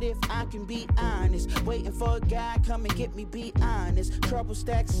tired if I can be honest. Waiting for a guy come and get me, be honest. Trouble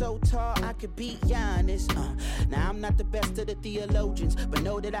stacked so tall I could be Giannis. Now I'm not the best of the theologians, but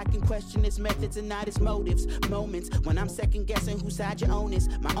know that I can question his methods and not his motives. Moments when I'm second guessing whose side you own is.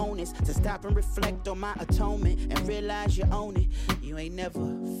 My own is to stop and reflect on my atonement and realize you own it. You ain't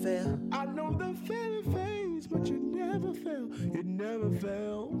never fail. I know the feeling fades, but you never fail. You never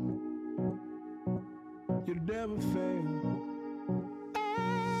fail. You never fail.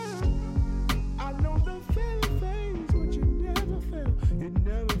 I know the feeling fades, but you never fail. You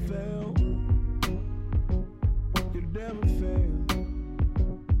never fail. You never fail.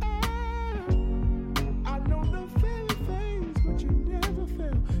 I know the feeling fades, but you never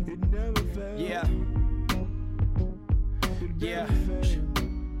fail. You never fail. Yeah. Yeah.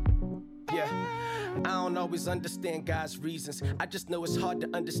 Yeah. I don't know always understand God's reasons. I just know it's hard to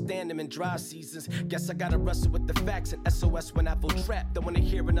understand them in dry seasons. Guess I gotta wrestle with the facts and SOS when I feel trapped. Don't wanna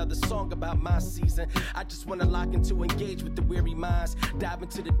hear another song about my season. I just wanna lock into engage with the weary minds. Dive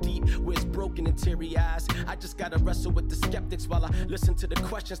into the deep where it's broken and teary eyes. I just gotta wrestle with the skeptics while I listen to the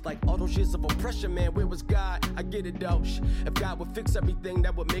questions like all those years of oppression, man, where was God? I get it though. If God would fix everything,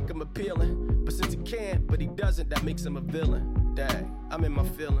 that would make him appealing. But since he can't, but he doesn't, that makes him a villain. Dang, I'm in my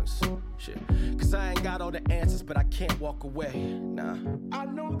feelings. Shit. Cause I ain't got all the answers, but I can't walk away. Nah. I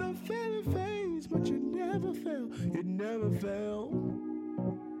know the feeling fades, but you never fail. You never fail.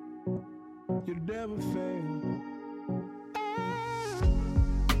 You never fail.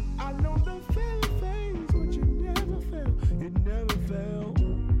 I know the feeling fades, but you never fail. You never fail.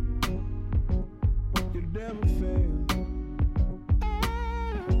 You never fail.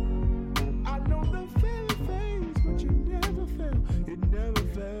 I know the feeling fades, but you never fail. You never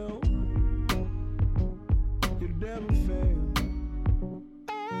fail. You never fail.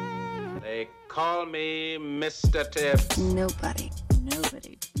 They call me Mr. Tibbs. Nobody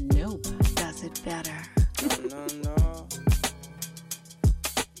does it better. No.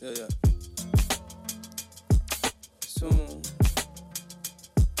 Yeah. Soon,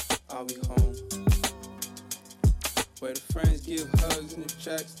 I'll be home. Where the friends give hugs and the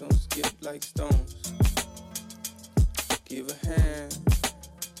tracks don't skip like stones. Give a hand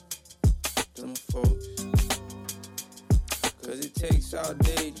to them folks. Cause it takes all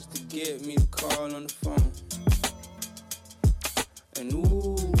day just to get me to call on the phone. And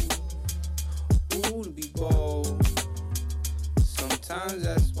ooh, to be bold. Sometimes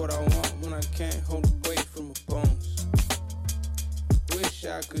that's what I want when I can't hold the weight from my bones. Wish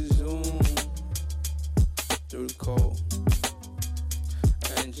I could zoom through the cold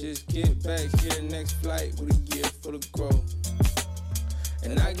and just get back here next flight with a gift for the growth.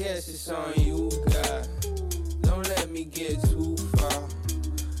 And I guess it's on you, God. Don't let me get too far.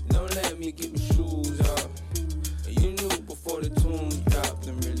 Don't let me get my shoes off. You knew before the tunes dropped,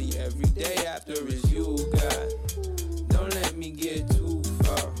 and really every day after is you, God. Don't let me get too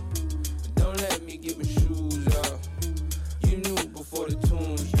far. Don't let me get my shoes off. You knew before the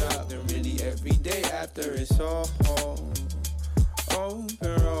tunes dropped, and really every day after it's all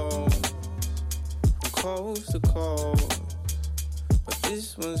open road, from coast to coast. But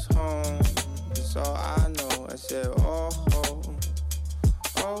this one's home, that's all I know. I said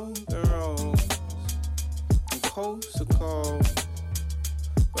open roads, from coast to coast.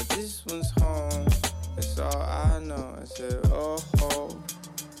 But this one's home, that's all I know. I said oh.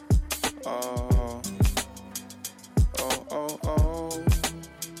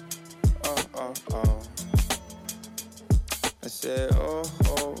 I said oh.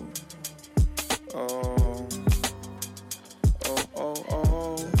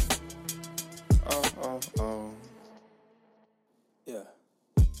 Yeah.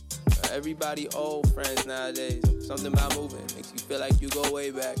 Everybody old friends nowadays. Something about moving makes you feel like you go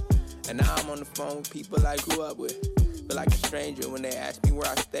way back. And now I'm on the phone with people I grew up with. Feel like a stranger when they ask me where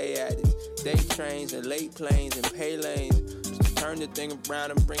I stay at. It's day trains and late planes and pay lanes. Just to turn the thing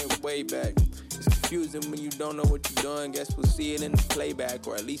around and bring it way back. It's confusing when you don't know what you're doing. Guess we'll see it in the playback,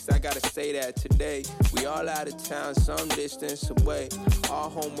 or at least I gotta say that today. We all out of town, some distance away. All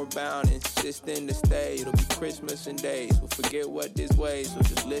homeward bound, insisting to stay. It'll be Christmas in days. We'll forget what this way, so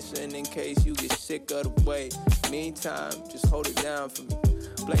just listen in case you get sick of the wait. Meantime, just hold it down for me.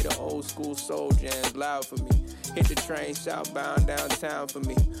 Play the old school soul jams loud for me. Hit the train southbound downtown for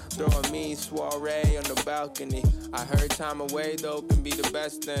me. Throw a mean soiree on the balcony. I heard time away though can be the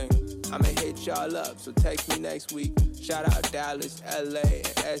best thing. I'ma hit y'all up, so text me next week. Shout out Dallas, LA,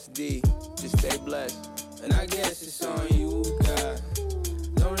 and SD. Just stay blessed. And I guess it's on you, God.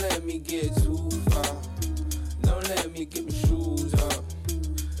 Don't let me get too far. Don't let me get my shoes off.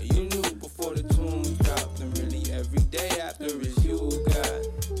 You knew before the tunes dropped, and really every day after is you,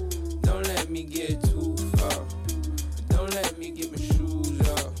 God. Don't let me get too far. Don't let me get my shoes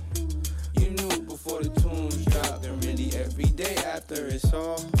off. You knew before the tunes dropped, and really every day after it's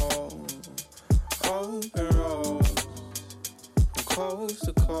all open roads, from coast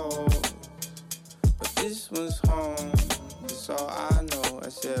to coast. But this one's home, that's all I know. I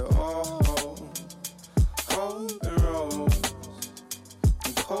said open roads,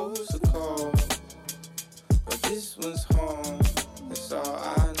 from coast to coast. But this one's home, that's all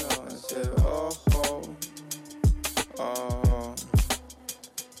I know. I said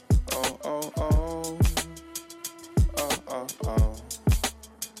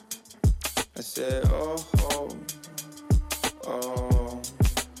I said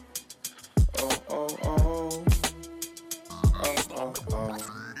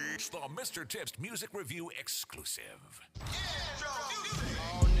It's the Mr. Tibbs Music Review exclusive.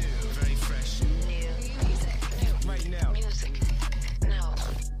 All new, very fresh. New music. Right now. Music. Now.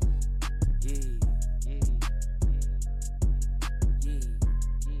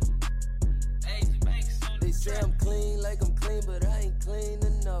 They say I'm clean like I'm clean, but I ain't clean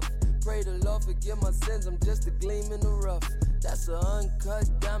enough. Pray the Lord forgive my sins, I'm just a gleam in the rough. That's an uncut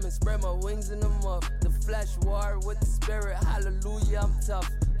diamond, spread my wings in the muff. The flesh war with the spirit, hallelujah, I'm tough.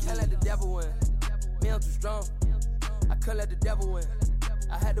 Can't let the devil win, me I'm too strong. I couldn't let the devil win,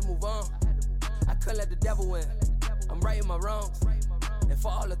 I had to move on. I couldn't let the devil win, I'm righting my wrongs. And for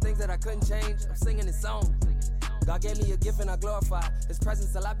all the things that I couldn't change, I'm singing this song. God gave me a gift and I glorify His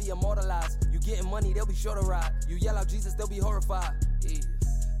presence till I be immortalized. You getting money, they'll be sure to ride. You yell out Jesus, they'll be horrified. Yeah.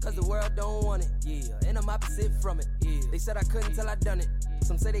 Cause the world don't want it, yeah. And I'm opposite from it, yeah. They said I couldn't till I done it.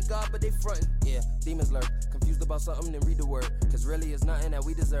 Some say they God, but they frontin', yeah. Demons lurk, confused about something, then read the word. Cause really it's nothing that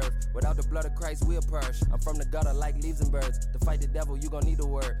we deserve. Without the blood of Christ, we'll perish. I'm from the gutter like leaves and birds. To fight the devil, you gon' need a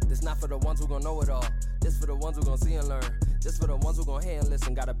word. This not for the ones who gon' know it all. This for the ones who gon' see and learn. This for the ones who gon' hear and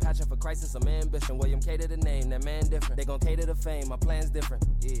listen. Got a passion for Christ and some ambition. William K to the name, that man different. They gon' cater to fame, my plan's different,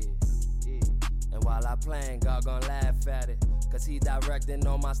 yeah. And while I plan, God gon' laugh at it. Cause He directing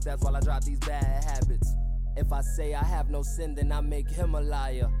all my steps while I drop these bad habits. If I say I have no sin, then I make Him a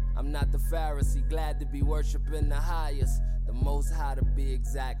liar. I'm not the Pharisee, glad to be worshiping the highest. The Most High to be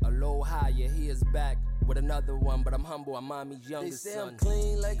exact, a low higher, He is back with another one, but I'm humble, I'm mommy's youngest son. They say I'm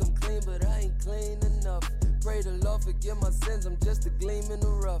clean like I'm clean, but I ain't clean enough. Pray the Lord forgive my sins, I'm just a gleam in the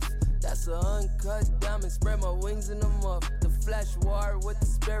rough. That's an uncut diamond, spread my wings in the muff. The flesh war with the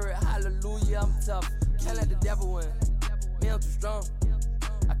spirit, hallelujah, I'm tough. Can't let the devil win, me I'm too strong.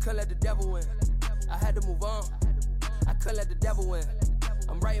 I couldn't let the devil win, I had to move on. I couldn't let the devil win,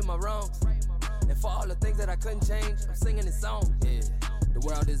 I'm righting my wrongs. And for all the things that I couldn't change, I'm singing this song, yeah. The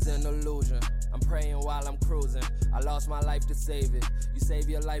world is an illusion, I'm praying while I'm cruising. I lost my life to save it, you save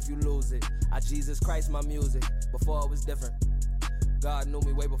your life, you lose it. I Jesus Christ my music, before it was different. God knew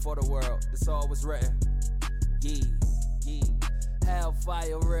me way before the world, this all was written. Yeah.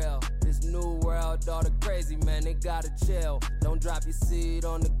 Hellfire real, this new world, all the crazy man, they gotta chill. Don't drop your seed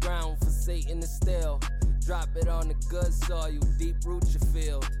on the ground for Satan to steal. Drop it on the good soil, you deep root your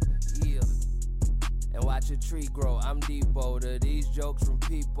field, yeah. And watch a tree grow, I'm Depot. To these jokes from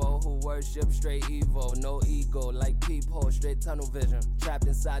people who worship straight evil. No ego, like peephole, straight tunnel vision. Trapped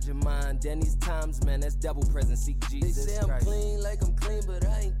inside your mind, then these times, man, that's devil prison. Seek Jesus They say Christ. I'm clean like I'm clean, but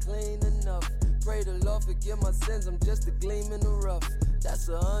I ain't clean enough. Pray the Lord forgive my sins, I'm just a gleam in the rough. That's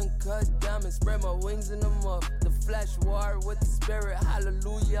an uncut diamond, spread my wings in the muff. The flesh war with the spirit,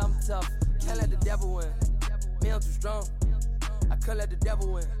 hallelujah, I'm tough. Can't let the devil win, me I'm too strong. I couldn't let the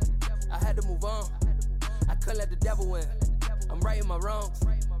devil win, I had to move on. I couldn't let the devil win, I'm righting my wrongs.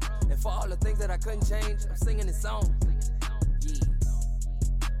 And for all the things that I couldn't change, I'm singing this song, yeah.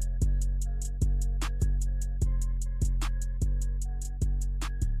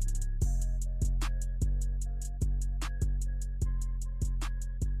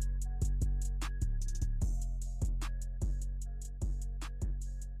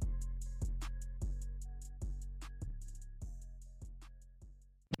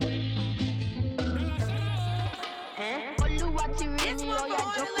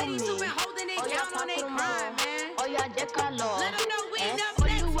 Let them know we up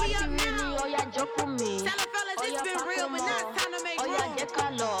next, we up now. Tell them fellas it's been real, but now it's time to make room.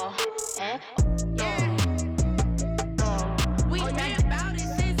 Yeah. We been about it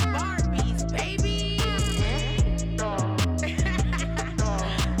since Barbies, baby.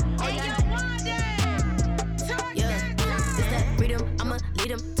 Hey, yo, Wanda. Yeah, it's that freedom, I'ma lead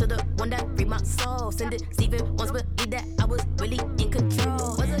them to the one that free my soul. Send it, Steven once believe that I was really in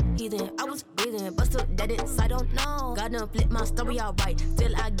control. Was a heathen, I was breathing, but still dead inside, I don't know. God done flip my story all right,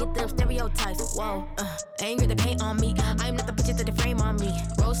 till I get them stereotypes. Whoa, angry the paint on me. I am not the picture that they frame on me.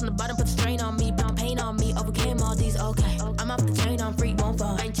 Rose from the bottom, put the strain on me. Brown pain on me, overcame all these, okay. I'm off the chain, I'm free, won't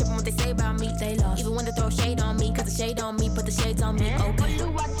fall. I ain't tripping what they say about me, they lost. Even when they throw shade on me, cause the shade on me, put the shades on me, okay.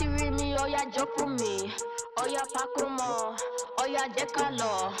 Oh yeah, joke for me. Oh yeah, pakumo. Oh yeah,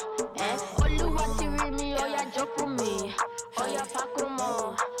 dekalo. Oluwati rimi. Oh yeah, joke for me. Oh yeah,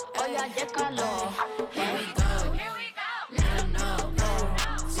 pakumo. Oh yeah, dekalo. Here we go. Let them know.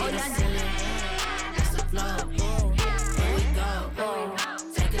 See the ceiling, that's the flow. Here we go.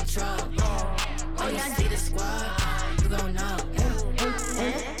 Take control. Oh yeah, see the squad. You gon' know.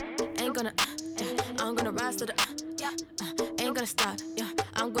 Ain't gonna. I'm gonna rise to the. Ain't gonna stop. Yeah,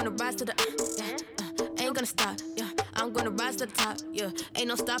 I'm gonna rise to the. Ain't gonna stop, yeah. I'm gonna rise to the top, yeah. Ain't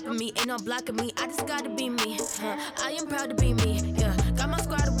no stopping me, ain't no blocking me. I just gotta be me. I am proud to be me, yeah. Got my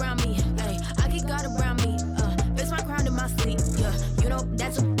squad around me, ayy. we, yeah, you know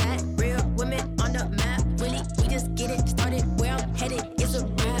that's a fact. Real women on the map. Really, we just get it started. Where I'm headed, it's a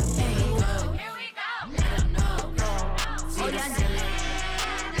rap. Here we go. Let 'em know. See the ceiling,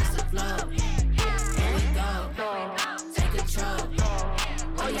 that's the flow. Here we go. Take control.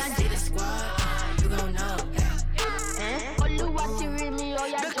 Oh yeah, did a squad. You gon' know.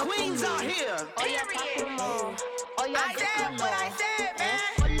 The queens are here. I said what I said, man.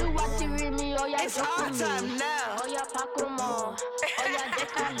 It's our time now.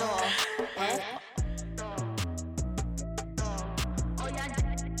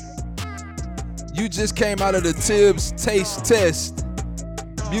 You just came out of the Tibbs Taste Test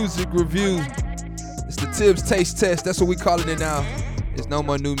music review. It's the Tibbs Taste Test. That's what we calling it now. It's no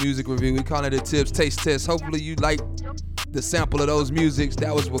more new music review. We calling it the Tibbs Taste Test. Hopefully you like the sample of those musics.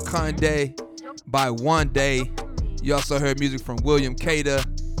 That was Wakande by One Day. You also heard music from William Cater,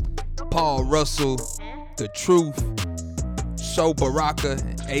 Paul Russell, The Truth, Sho Baraka,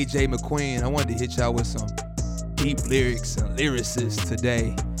 and AJ McQueen. I wanted to hit y'all with some deep lyrics and lyricists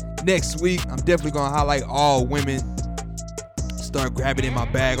today. Next week, I'm definitely gonna highlight all women. Start grabbing in my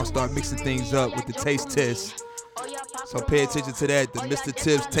bag. I'll start mixing things up with the taste test. So pay attention to that. The Mr.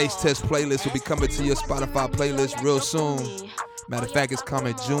 Tibbs Taste Test playlist will be coming to your Spotify playlist real soon. Matter of fact, it's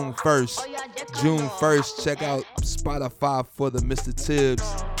coming June 1st. June 1st, check out Spotify for the Mr. Tibbs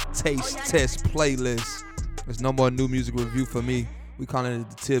Taste Test playlist. There's no more new music review for me. We calling it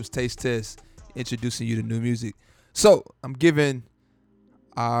the Tibbs Taste Test, introducing you to new music. So I'm giving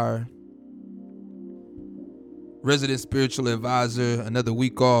our resident spiritual advisor another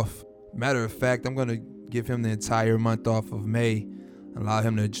week off. Matter of fact, I'm going to give him the entire month off of May, allow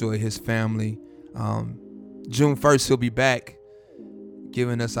him to enjoy his family. June 1st, he'll be back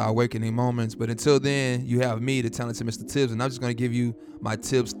giving us our awakening moments. But until then, you have me, the talented Mr. Tibbs, and I'm just going to give you my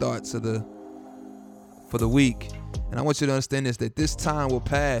Tibbs thoughts for the week. And I want you to understand that this time will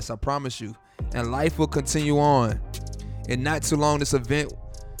pass, I promise you, and life will continue on. And not too long, this event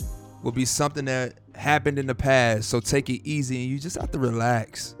will be something that happened in the past. So take it easy, and you just have to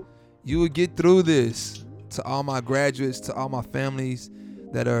relax. You will get through this. To all my graduates, to all my families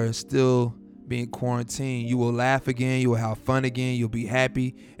that are still being quarantined, you will laugh again, you will have fun again, you'll be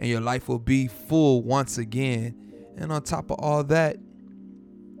happy, and your life will be full once again. And on top of all that,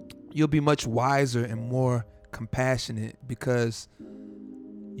 you'll be much wiser and more compassionate because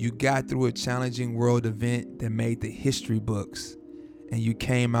you got through a challenging world event that made the history books, and you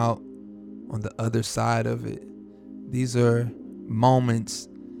came out on the other side of it. These are moments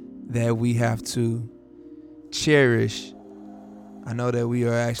that we have to cherish. I know that we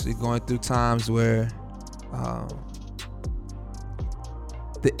are actually going through times where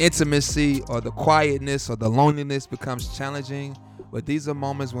the intimacy or the quietness or the loneliness becomes challenging, but these are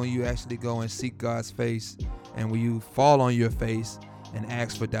moments when you actually go and seek God's face and when you fall on your face and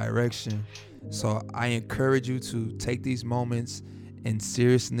ask for direction. So I encourage you to take these moments in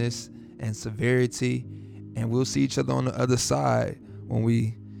seriousness and severity, and we'll see each other on the other side when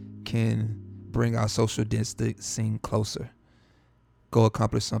we can bring our social distancing closer. Go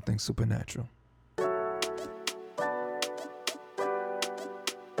accomplish something supernatural.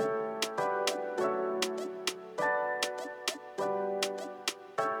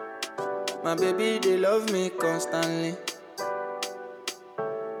 My baby, they love me constantly.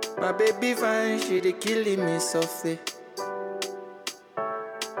 My baby fine, she they killing me softly.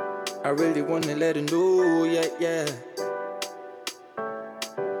 I really wanna let her know, yeah,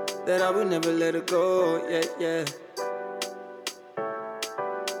 that I will never let her go, yeah.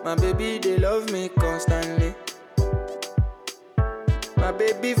 My baby, they love me constantly. My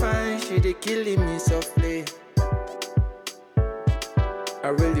baby fine, she they killing me softly. I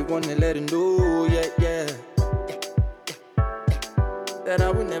really wanna let her know, yeah, that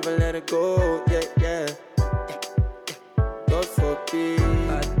I will never let her go, yeah. God forbid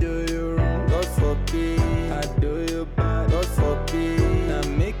I do you wrong. God forbid I do you bad. God forbid I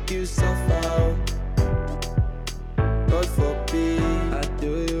make you suffer. God forbid I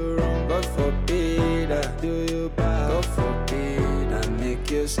do you wrong. God forbid I do you bad. God forbid I make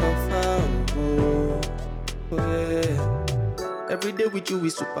you suffer. Oh yeah. Every day with you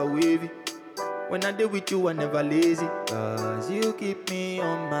is super wavy. When I day with you, I never lazy. Cause you keep me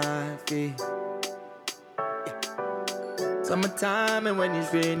on my feet. Summertime and when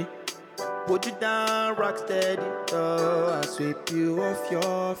it's rainy, put you down, rock steady. Oh, I sweep you off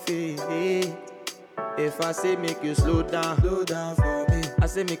your feet. If I say make you slow down for me. I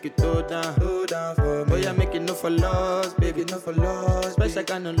say make you slow down for me. Boy, I make it no for loss, baby, no for loss. Special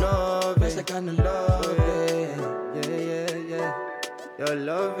kind of love, special kind of love. Yeah. Your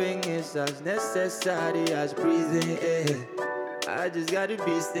loving is as necessary as breathing air. I just gotta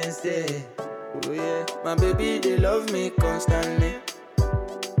be sincere. Oh yeah, my baby, they love me constantly.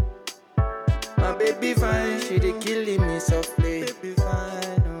 My baby fine, she they killing me softly. Baby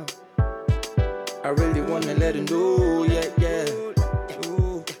fine, oh. I really wanna let her know, yeah, yeah.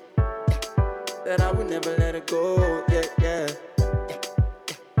 Ooh. That I would never let her go, yeah, yeah.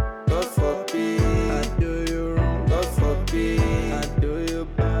 God forbid I do you wrong. God forbid I do you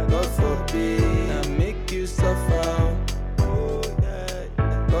bad. God forbid I make you suffer. Oh yeah,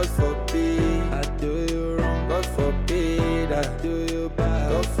 yeah. God forbid I do you wrong. God forbid I do you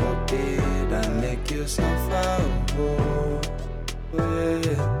bad. God forbid I make you suffer. Oh, oh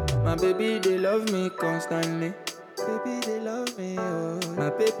yeah. My baby they love me constantly. Baby they love me. Oh, my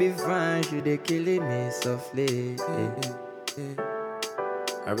baby fine, she they killing me softly. Yeah, yeah.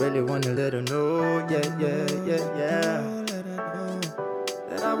 I really wanna let her know, yeah, yeah, yeah, yeah.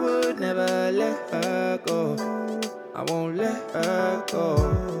 That I would never let her go. I won't let her go.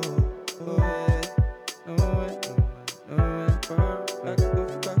 Oh, yeah. No way, no way,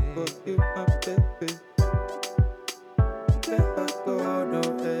 back for you, my baby. Let her go, no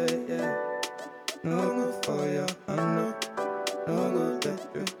way, yeah. No go for you, I know. No go let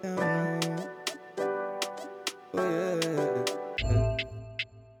you down. Oh, yeah.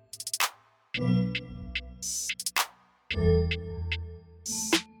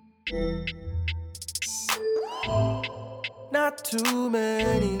 Not too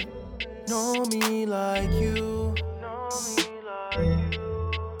many know me like you.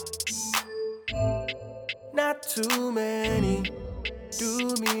 Not too many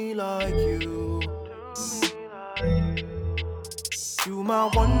do me like you. You my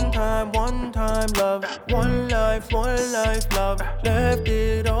one time love. One life love. Left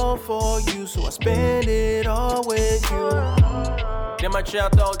it all for you, so I spend it all with you. Them a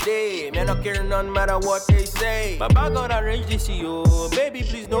chat all day, man, I care none matter what they say. Baba God arrange this, yo. Baby,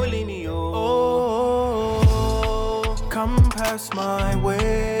 please don't leave me, yo. Oh, come past my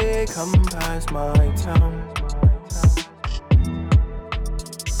way, come past my town.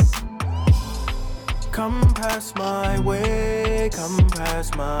 Come past my way, come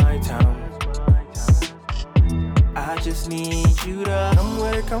past my town. I just need you to come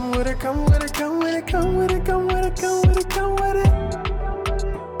with it, come with it, come with it, come with it, come with it, come with it, come with it, come with it.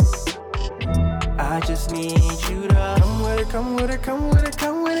 I just need you to come with it, come with it, come with it,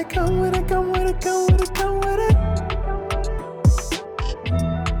 come with it, come with it, come with it, come with it, come with it.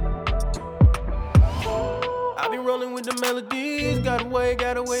 I've been rolling with the melodies, got a way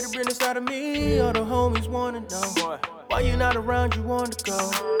to bring this out of me. All the homies wanna know why you not around, you want to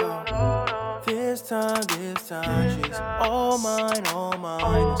go. This time, she's all mine. It's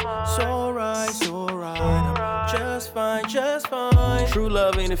so right, I'm just fine. True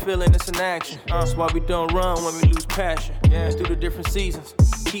love ain't a feeling, it's an action. That's why we don't run when we lose passion. Through the different seasons,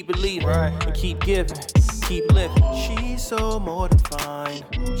 keep believing and keep giving, keep living. She's so more than fine.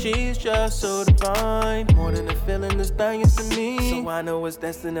 She's just so divine. More than a feeling, this thing is to me. So I know it's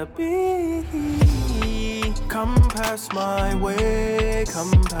destined to be. Come past my way,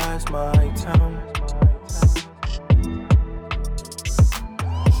 come past my town.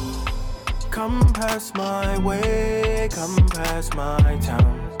 Come past my way, come past my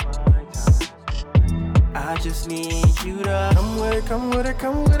town. I just need you to come with it, come with it,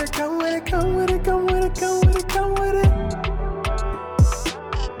 come with it, come with it, come with it, come with it, come with it, come with it.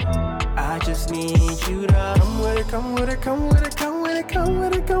 I just need you to come with it, come with it, come with it, come with it, come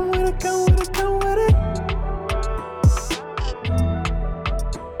with it, come with it, come with it, come with it.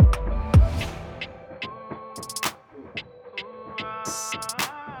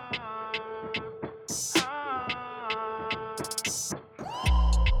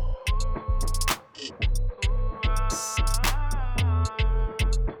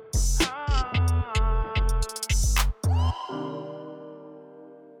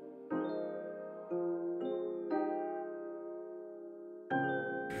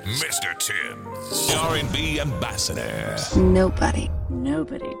 Mr. Tibbs, R&B ambassador. Nobody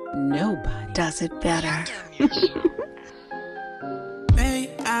does it better. May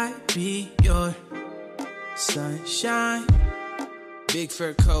I be your sunshine? Big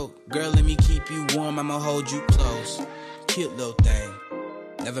fur coat, girl, let me keep you warm, I'ma hold you close. Cute little thing,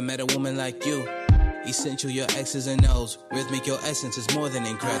 never met a woman like you. Essential, your X's and O's. Rhythmic, your essence is more than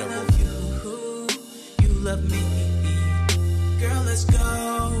incredible. I love you love me. Girl, let's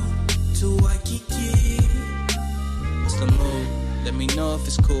go to Waikiki. What's the mood? Let me know if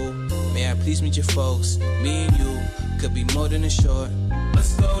it's cool. May I please meet your folks? Me and you could be more than a short.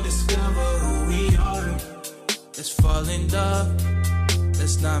 Let's go discover who we are. Let's fall in love.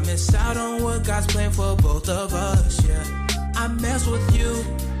 Let's not miss out on what God's planned for both of us, yeah. I mess with you,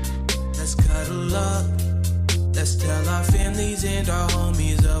 let's cuddle up. Let's tell our families and our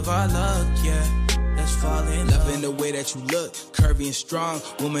homies of our luck, yeah. Let's fall in love. Loving the way that you look, curvy and strong,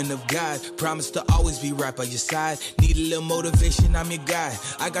 woman of God. Promise to always be right by your side. Need a little motivation, I'm your guy.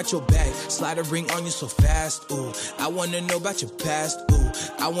 I got your back, slide a ring on you so fast, ooh. I wanna know about your past, ooh.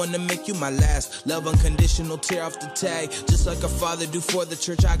 I wanna make you my last. Love unconditional, tear off the tag. Just like a father do for the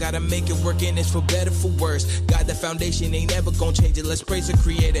church, I gotta make it work and it's for better, for worse. God, the foundation ain't ever gonna change it. Let's praise the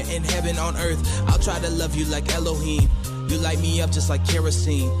creator in heaven, on earth. I'll try to love you like Elohim. You light me up just like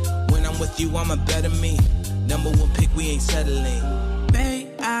kerosene. When I'm with you, I'm a better me. Number one pick, we ain't settling.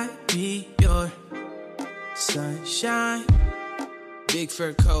 May I be your sunshine? Big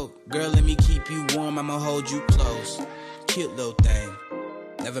fur coat, girl, let me keep you warm. I'ma hold you close. Cute little thing.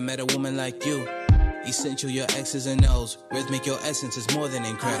 Never met a woman like you. Essential, your X's and O's. Rhythmic, your essence is more than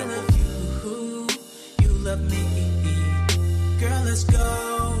incredible. I love you love me. Girl, let's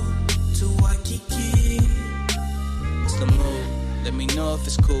go to Waikiki. What's the move? Let me know if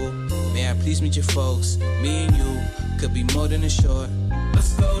it's cool. May I please meet your folks? Me and you could be more than a short.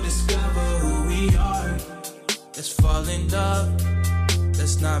 Let's go discover who we are. Let's fall in love.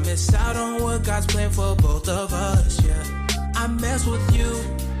 Let's not miss out on what God's planned for both of us, yeah. I mess with you.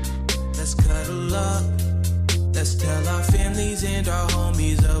 Let's cuddle up. Let's tell our families and our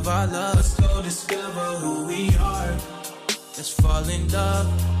homies of our love. Let's go discover who we are. Let's fall in love.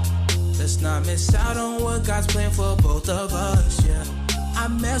 Let's not miss out on what God's planned for both of us, yeah. I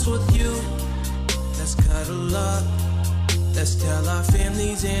mess with you. Let's cuddle up. Let's tell our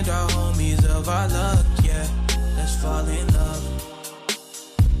families and our homies of our luck, yeah. Let's fall in love.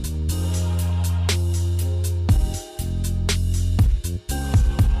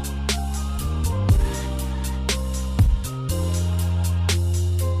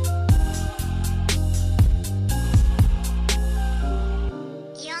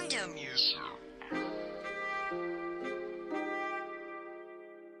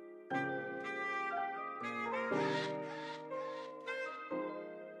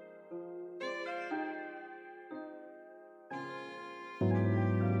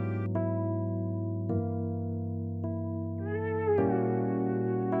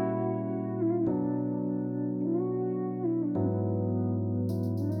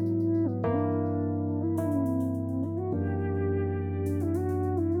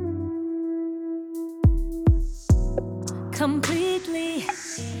 Completely,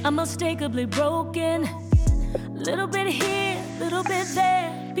 unmistakably broken. Little bit here, little bit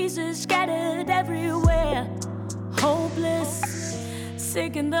there, pieces scattered everywhere. Hopeless,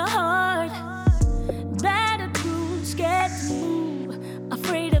 sick in the heart, battered, bruised, scared to move,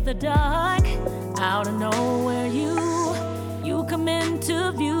 afraid of the dark. Out of nowhere, you come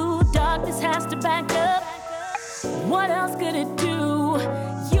into view. Darkness has to back up. What else could it do?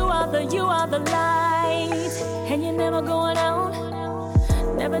 You are the light, and you're never going out,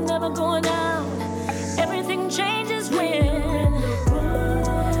 never going out. Everything changes when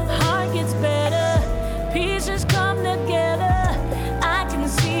heart gets better, pieces come together. I can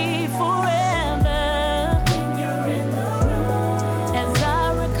see forever when you're in the room. As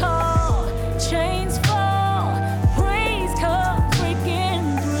I recall, chains fall, praise comes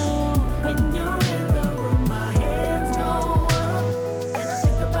breaking through. When you're in the room, my hands go up, and I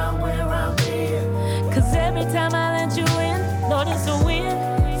think about where I'll be. 'Cause every time I let you in, Lord, it's a win.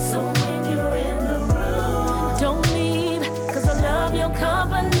 So when you're in the room, don't leave, 'cause I love your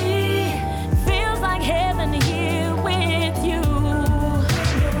company. Feels like heaven here with you.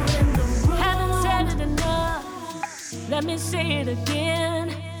 Haven't said it enough, let me say it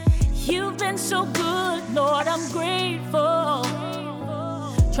again. You've been so good, Lord, I'm grateful.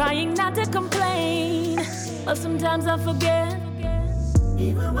 Trying not to complain, but sometimes I forget.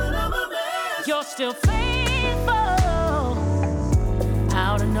 Even when I'm a mess, you're still faithful.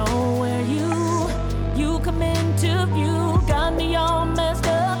 Out of nowhere, you come into view, got me all messed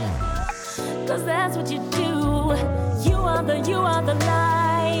up. 'Cause that's what you do. You are the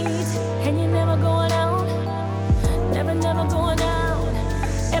light, and you're never going out, never going out.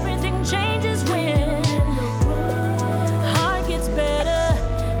 Everything changes when heart gets better,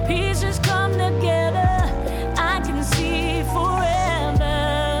 pieces come together. I can see forever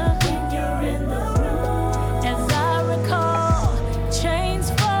when you're in the room. As I recall, chains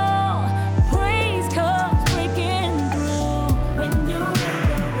fall, praise comes breaking through. When you're in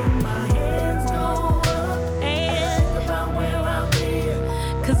the room, my hands go up, and think about where I'll be.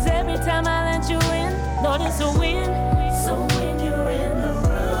 'Cause every time I let you in, Lord, it's a win. So when you're in the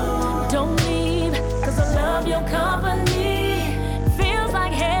room, don't leave, 'cause I love your company. Feels like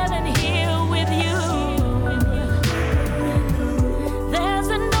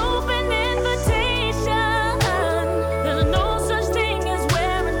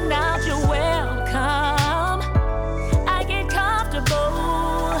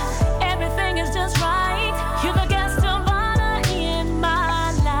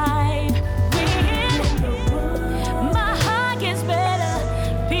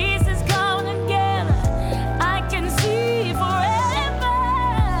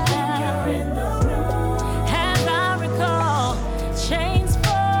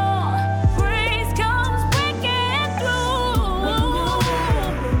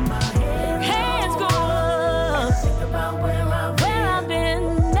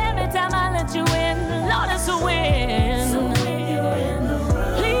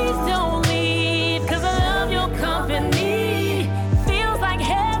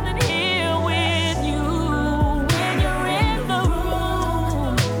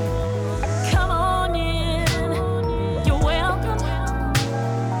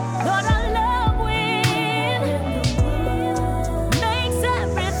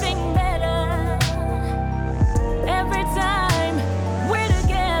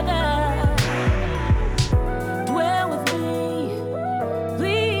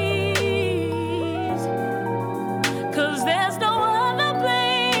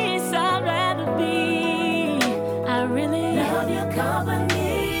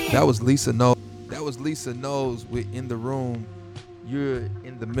That was Lisa Knowles with In the Room. You're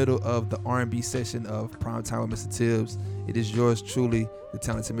in the middle of the R&B session of Primetime with Mr. Tibbs. It is yours truly, the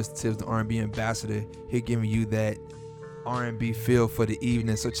talented Mr. Tibbs, the R&B ambassador, here giving you that R&B feel for the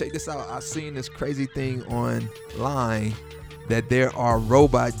evening. So check this out. I've seen this crazy thing online that there are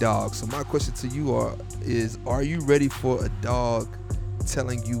robot dogs. So my question to you are you ready for a dog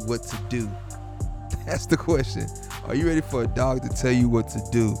telling you what to do? That's the question. Are you ready for a dog to tell you what to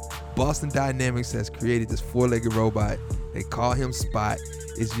do? Boston Dynamics has created this four-legged robot. They call him Spot.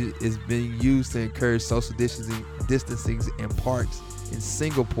 It's being used to encourage social distancing in parks in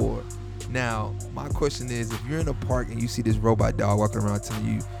Singapore. Now, my question is, if you're in a park and you see this robot dog walking around telling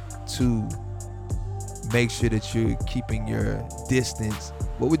you to make sure that you're keeping your distance,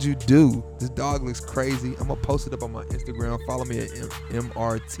 what would you do? This dog looks crazy. I'm gonna post it up on my Instagram. Follow me at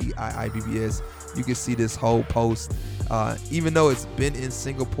MRTIIBBS. You can see this whole post. Even though it's been in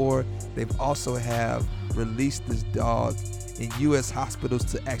Singapore, they've also have released this dog in U.S. hospitals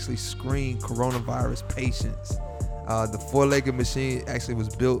to actually screen coronavirus patients. The four-legged machine actually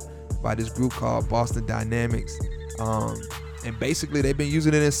was built by this group called Boston Dynamics. And basically they've been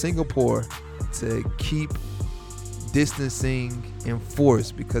using it in Singapore to keep distancing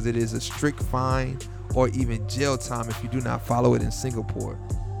enforced, because it is a strict fine or even jail time if you do not follow it in Singapore.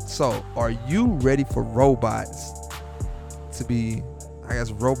 So are you ready for robots to be, I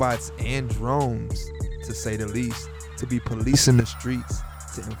guess, robots and drones, to say the least, to be policing the streets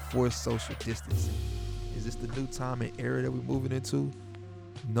to enforce social distancing? Is this the new time and era that we're moving into?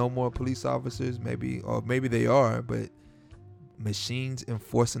 No more police officers, maybe they are, but machines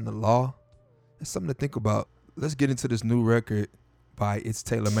enforcing the law? It's something to think about. Let's get into this new record by It's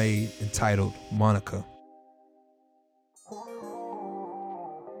Tailor Made entitled Monica.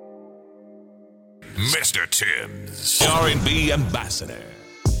 Mr. Tibbs, R&B ambassador.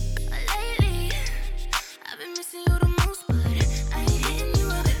 Lately, I've been missing you the most, but I ain't hitting you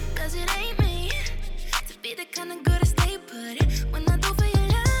up, 'cause it ain't me to be the kind of girl to stay put when I do for your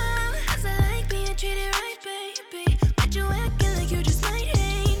love, 'cause I like being treated right, baby. But you acting like you just might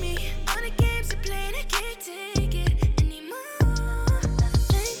hate me. All the games you playing, I can't take it anymore. I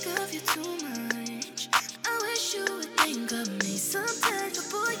think of you too much. I wish you would think of me sometimes, but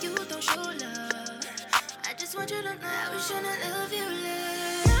boy, you don't show love. I just want you to know I was trying to love you,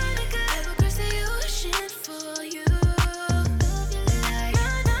 love. Monica, I will cross the ocean for you. Love you like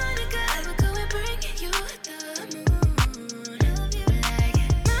Monica, I will go and bring you the moon. Love you like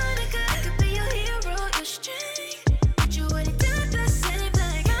Monica, I could be your hero, your strength. But you wouldn't do the same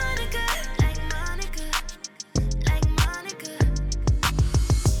like Monica, like Monica, like Monica.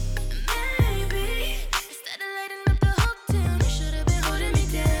 Maybe instead of lighting up the whole town, you should have been holding me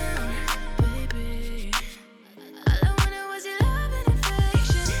down, baby. All I wanted was your love and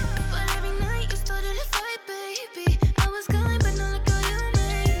affection, but every night you started to fight, baby. I was gone, but now look how you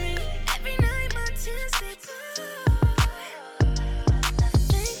made me. Every night my tears they pour. I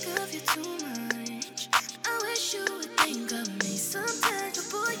think of you too much. I wish you would think of me sometimes, but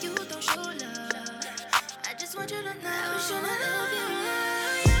boy, you don't show love. I just want you to know I was trying to love you,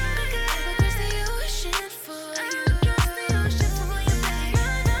 love. Monica, I will cross the ocean for you. Like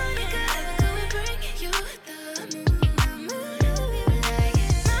Monica, I will go and bring you the moon. Love you like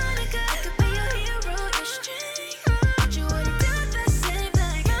Monica, I could be your hero, your strength. But you wouldn't do the same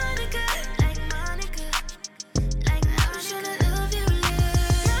like Monica, like Monica, like I was trying to love you,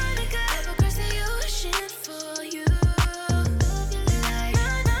 love. Monica, I will cross the ocean for you. Love you like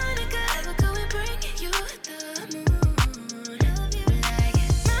Monica, I will go and bring you the moon. Love you like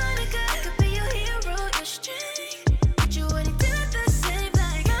Monica, I could be your hero, your strength. But you wouldn't do the same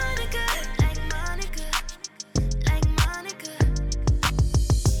like Monica, like Monica, like Monica.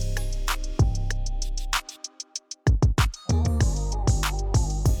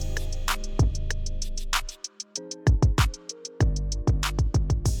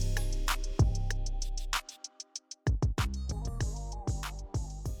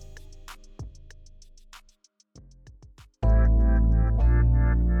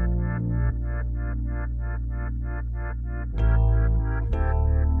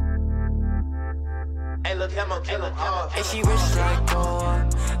 Hey, look, and she rich like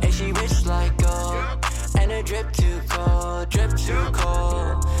gold, and she rich like gold, and her drip too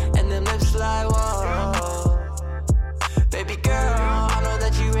cold, and them lips like whoa. Baby girl, I know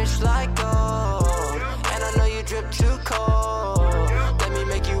that you rich like gold, and I know you drip too cold. Let me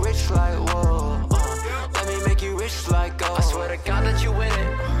make you rich like whoa. Let me make you rich like gold. I swear to God that you win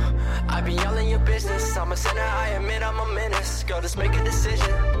it. I be all in your business. I'm a sinner, I admit I'm a menace. Girl, just make a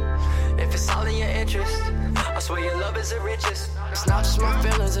decision. If it's all in your interest, I swear your love is the richest. It's not just my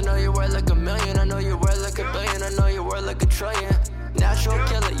feelings, I know you're worth like a million. I know you're worth like a billion, I know you're worth like a trillion. Natural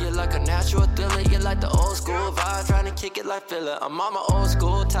killer, you're like a natural thriller. You're like the old school vibe, trying to kick it like filler. I'm on my old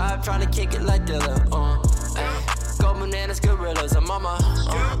school type, trying to kick it like Dilla. Go bananas, gorillas, I'm on my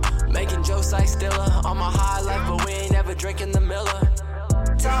making jokes like Stiller. On my high life, but we ain't ever drinking the Miller.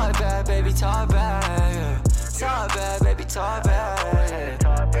 Talk bad, baby, talk bad. Talk bad, baby, talk bad.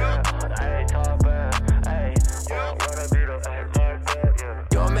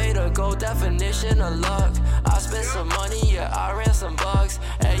 You're made a gold definition of luck. I spent some money, yeah, I ran some bucks.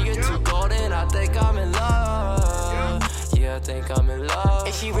 Hey, you're too golden, I think I'm in love. Yeah, I think I'm in love.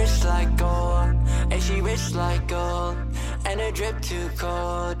 And she rich like gold, and she rich like gold. And her drip too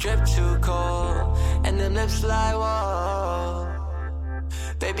cold, and them lips like whoa.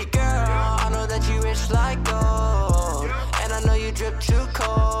 Baby girl, I know that you rich like gold, and I know you drip too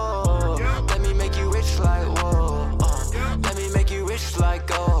cold. Let me make you rich like whoa. Let me make you rich like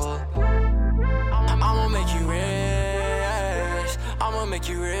gold. I'ma make you rich. I'ma make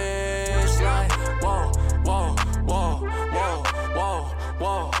you rich like whoa, whoa, whoa, whoa, whoa,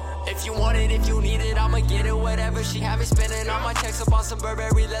 whoa. If you want it, if you need it, I'ma get it, whatever. She have me spinning on my checks up on some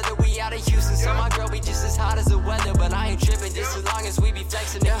Burberry leather. We out of Houston, so my girl be just as hot as the weather. But I ain't tripping just as long as we be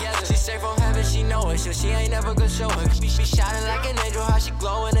flexing together. She straight from heaven, she know it, so she ain't never gonna show it. She shining like an angel, how she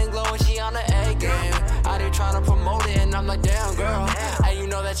glowing and glowing. She on the A game, out here trying to promote it, and I'm like, damn girl, hey, you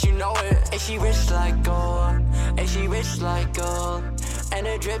know that you know it. And she rich like gold, and she rich like gold. And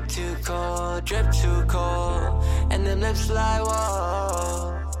her drip too cold, and them lips like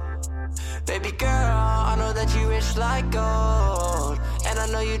whoa. Baby girl, I know that you rich like gold, and I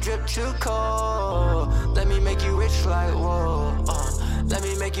know you drip too cold. Let me make you rich like whoa. Let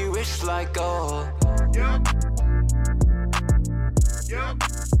me make you rich like gold. Yep. Yep.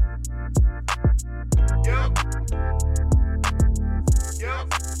 Yep.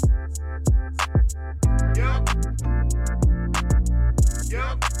 Yep. Yep.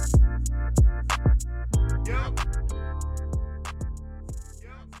 Yep. Yep.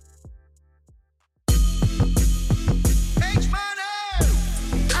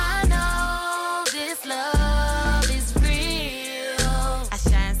 I know this love is real. I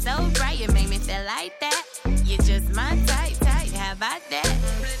shine so bright, you make me feel like that. You're just my type, how about that?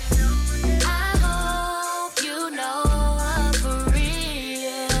 I hope you know I'm for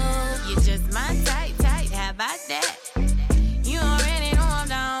real. You're just my type, how about that? You already know I'm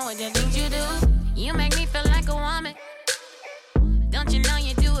down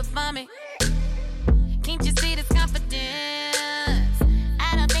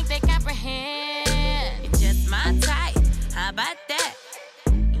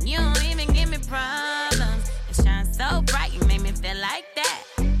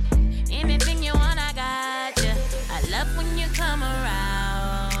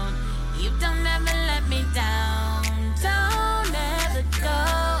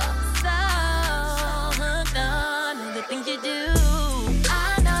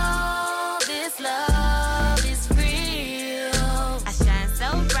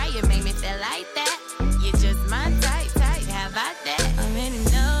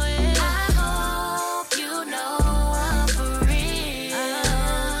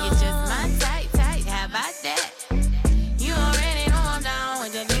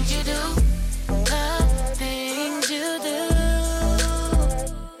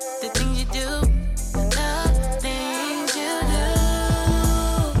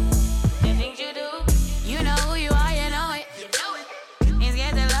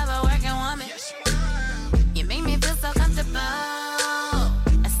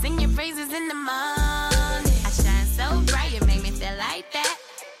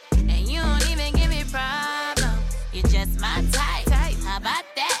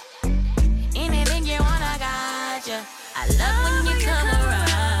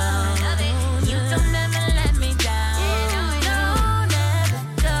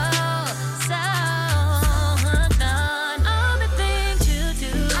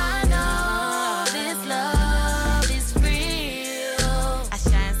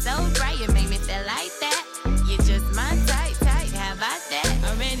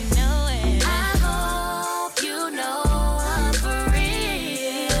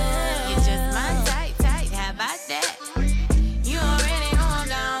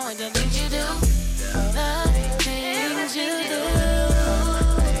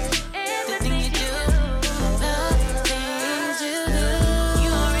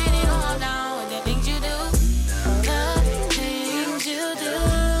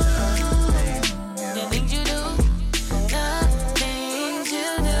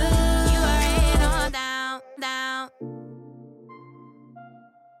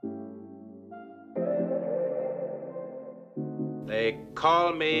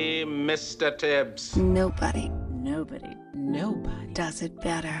Call me Mr. Tibbs. Nobody does it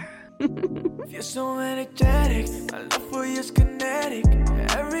better. You're so energetic, my love for you's kinetic.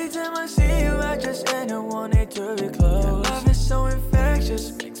 Every time I see you, I just end up wanting to be close. Your love is so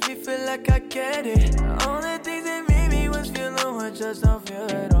infectious, makes me feel like I get it. All the things that made me was feeling, I just don't feel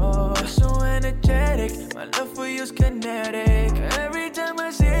it all. You're so energetic, my love for you's kinetic. Every time I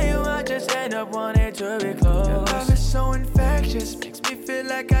see you, I just end up wanting to be close. Your love is so infectious, makes me feel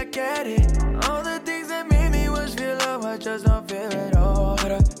like I get it. All the things that made me was feel love, I just don't feel it all.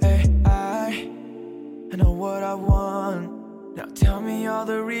 But I know what I want. Now tell me all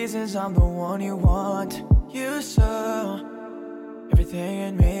the reasons I'm the one you want. You saw everything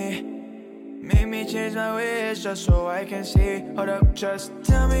in me, made me change my ways just so I can see. Hold up, just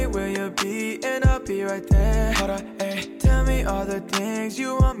tell me where you'll be and I'll be right there. Hold up, tell me all the things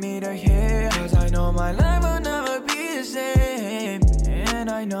you want me to hear. Cause I know my life will never be the same. And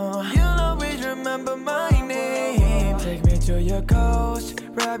I know you'll always remember my name. Take me to your coast,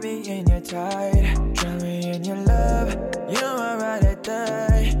 wrap me in your tide, drown me in your love, you're my ride or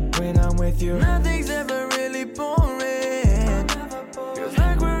die. When I'm with you, nothing's ever really boring. Feels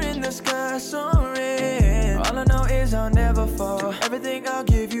like we're in the sky soaring. All I know is I'll never fall. Everything I'll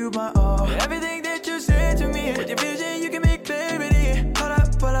give you my all. Everything that you say to me, with your vision you can make clarity.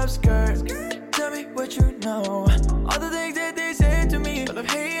 Pull up skirt, tell me what you know. All the things that they say to me, full of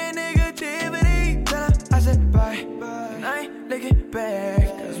hate and negativity. Tell them I said bye, and I ain't looking back.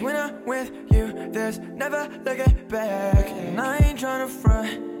 Cause when I'm with you, there's never looking back. And I ain't tryna front,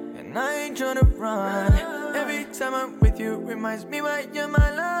 and I ain't tryna run. Every time I'm with you, reminds me why you're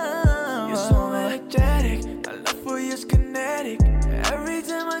my love. You're so energetic, my love for you's kinetic. Every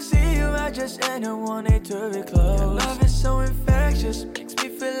time I see you, I just end up wanting to be close. Your love is so infectious, makes me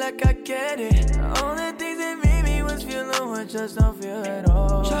feel like I get it. All the things that made me was feel low, I just don't feel at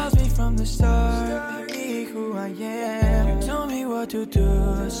all. Chose me from the start, made me who I am. You told me what to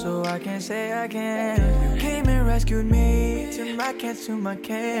do, so I can say I can. You came and rescued me, to my cats, to my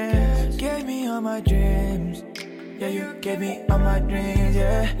cats. Gave me all my dreams, yeah, you gave me all my dreams,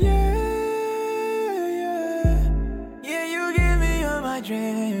 yeah. Yeah, you gave me all my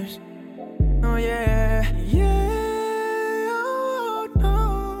dreams, oh yeah. Oh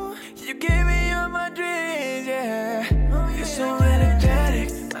no, you gave me all my dreams, yeah. You're so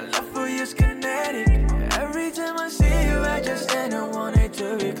energetic, my love for you's kinetic. Every time I see you, I just end up wanting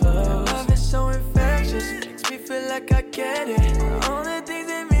to be close. Your love is so infectious, makes me feel like I get it. All the things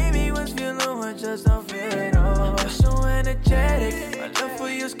that made me was feel low, I just don't feel it all. You're so energetic, my love for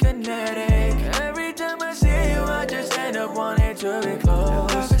you's kinetic. Every time I see you, I just end up wanting to be close. Your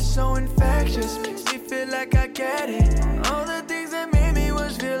love is so infectious, makes me feel like I get it. All the things that made me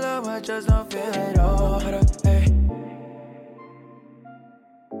was feel low, I just don't feel it all.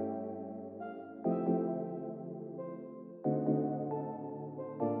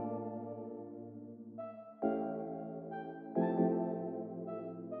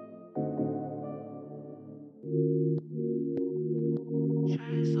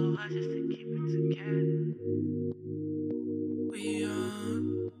 Trying so hard just to keep it together. We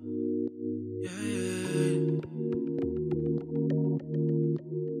on, yeah.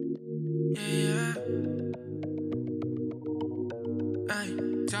 Hey,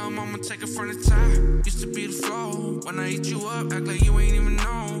 tell mama take it from the top. Used to be the flow. When I eat you up, act like you ain't even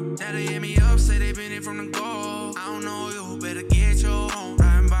know. That they hit me up, say they been in from the goal. I don't know you, better get your own.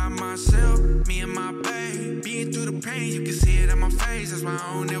 Riding by myself, me and my babe. Being through the pain, you can see it on my face. That's why I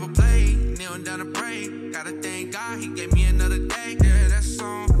don't never play. Kneeling down to pray. Gotta thank God, he gave me another day. Yeah, that's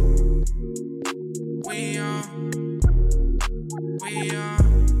on. We on. We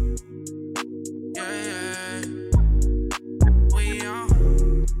on. Yeah. We on.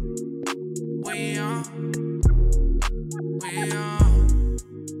 We on. We on.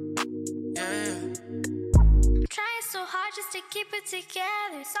 Yeah. Trying so hard just to keep it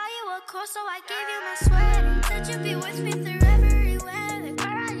together. Saw you were cool, so I gave you my sweater. Said you'd be with me through every weather.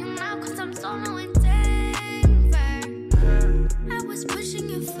 Where are you now? Cause I'm solo in Denver. I was pushing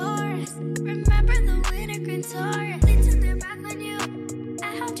you forest. Remember the winter green Taurus. They turned their back on you. I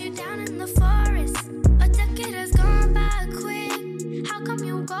held you down in the forest. A decade has gone by quick. How come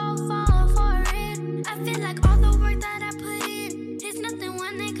you go fall for it? I feel like all the work that I put in is nothing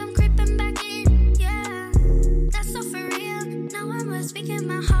when they come creeping back in. Yeah, that's so for real. Now I must speak in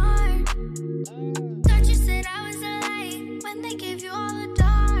my heart. Thought you said I was a light when they gave you all the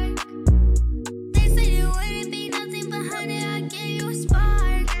dark. They said it wouldn't be nothing behind it. I gave you a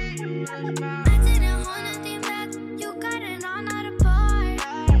spark. I didn't hold nothing back. You got it all, not apart.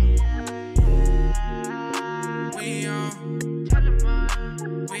 We on.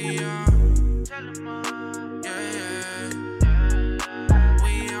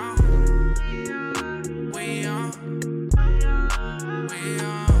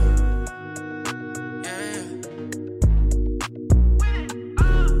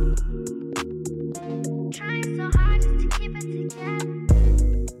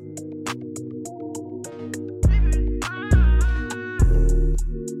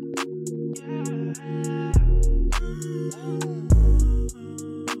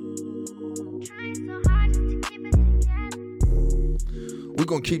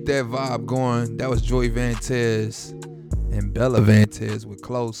 gonna keep that vibe going. That was Joy Vantez and Bella Vantez with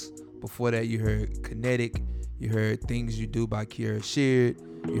Close. Before that, you heard Kinetic. You heard Things You Do by Kiera Sheard.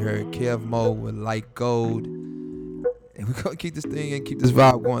 You heard Kev Mo with Light Gold. And we're gonna keep this thing and keep this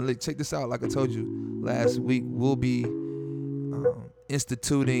vibe going. Look, check this out. Like I told you last week, we'll be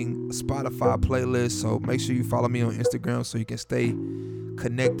instituting a Spotify playlist. So make sure you follow me on Instagram so you can stay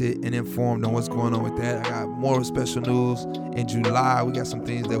connected and informed on what's going on with that. I got more special news in July. We got some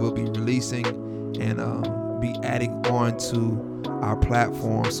things that we'll be releasing and be adding on to our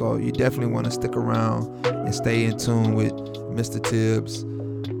platform. So you definitely want to stick around and stay in tune with Mr. Tibbs,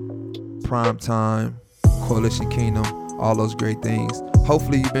 Prime Time, Coalition Kingdom, all those great things.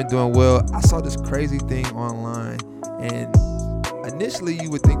 Hopefully you've been doing well. I saw this crazy thing online, and initially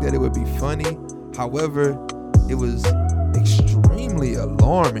you would think that it would be funny. However, it was extremely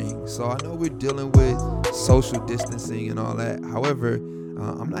alarming. So I know we're dealing with social distancing and all that. However,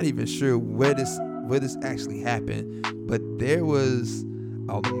 I'm not even sure where this actually happened, but there was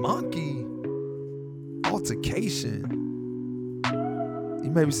a monkey altercation.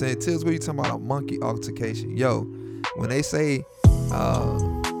 You may be saying, Tibbs, what are you talking about, a monkey altercation? Yo, when they say,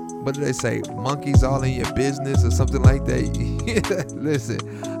 what do they say? Monkeys all in your business or something like that. Listen,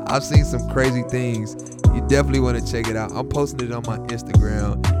 I've seen some crazy things. You definitely want to check it out. I'm posting it on my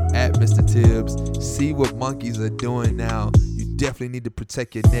Instagram at Mr. Tibbs. See what monkeys are doing now. You definitely need to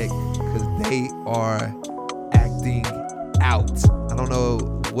protect your neck because they are acting out. I don't know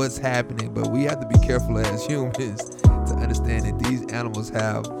what's happening, but we have to be careful as humans to understand that these animals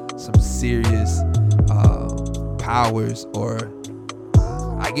have some serious powers or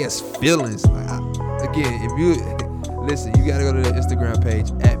I guess feelings. Again, if you listen, you gotta go to the Instagram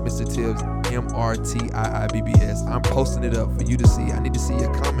page at Mr. Tibbs, MRTIIBBS. I'm posting it up for you to see. I need to see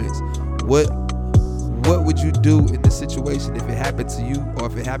your comments. What would you do in this situation if it happened to you or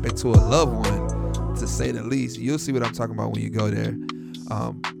if it happened to a loved one, to say the least? You'll see what I'm talking about when you go there.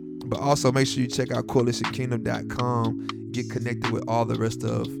 But also make sure you check out coalitionkingdom.com. Get connected with all the rest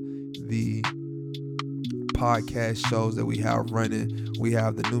of the podcast shows that we have running. We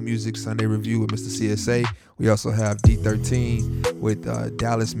have the New Music Sunday Review with Mr. CSA. We also have D13 with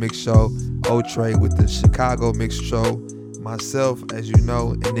Dallas Mix Show, O-Trey with the Chicago Mix Show, myself, as you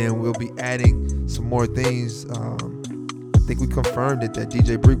know, and then we'll be adding some more things. I think we confirmed it that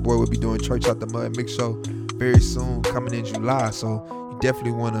DJ Brickboy will be doing Church Out the Mud Mix Show very soon, coming in July. So you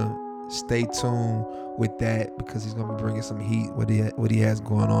definitely want to stay tuned with that because he's going to be bringing some heat, what he has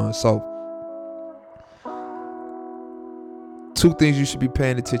going on. So 2 things you should be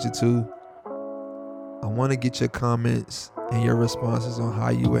paying attention to. I want to get your comments and your responses on how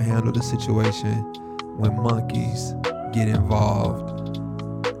you would handle the situation when monkeys get involved.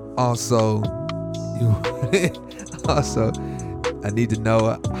 Also, I need to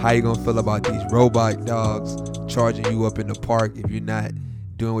know how you're going to feel about these robot dogs charging you up in the park if you're not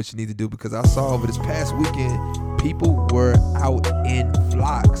doing what you need to do. Because I saw over this past weekend, people were out in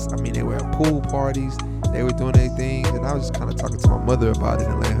flocks. I mean, they were at pool parties. They were doing their things, and I was just kind of talking to my mother about it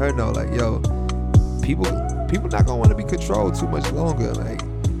and letting her know, like, yo, people not gonna want to be controlled too much longer. Like,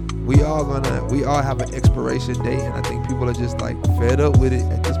 we all have an expiration date, and I think people are just like fed up with it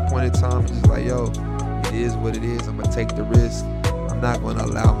at this point in time. It's just like, yo, it is what it is. I'm gonna take the risk. I'm not gonna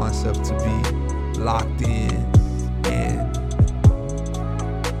allow myself to be locked in and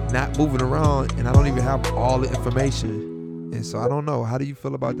not moving around, and I don't even have all the information. And so I don't know. How do you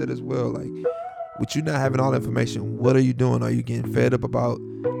feel about that as well? Like, with you not having all the information, what are you doing? Are you getting fed up about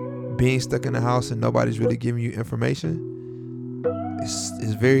being stuck in the house and nobody's really giving you information?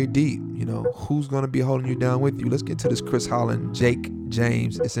 It's very deep. You know, who's going to be holding you down with you? Let's get to this Chris Holland, Jake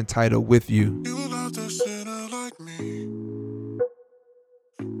James. It's entitled With You. You love the sinner like me,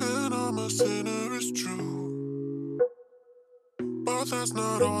 and I'm a sinner, it's true. But that's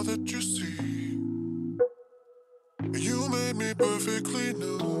not all that you see. You made me perfectly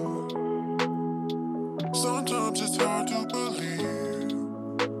new. Sometimes it's hard to believe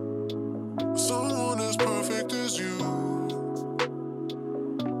someone as perfect as you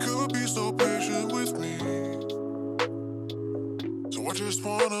could be so patient with me. So I just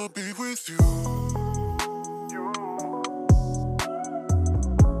wanna be with you.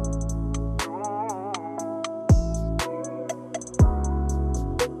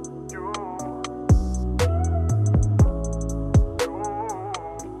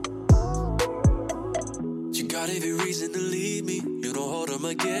 Reason to leave me, you don't hold them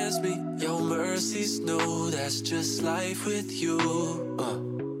against me. Your mercies know that's just life with you.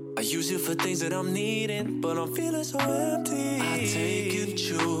 I use you for things that I'm needing, but I'm feeling so empty. I take and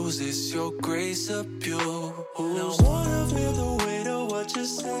choose, it's your grace abuse. Now wanna feel the weight of what you're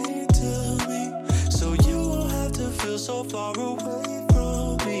so far away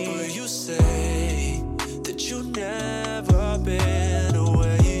from me. But you say that you never been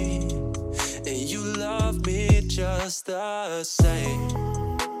away, and you love me just the same.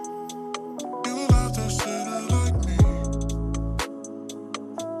 You love the sinner like me,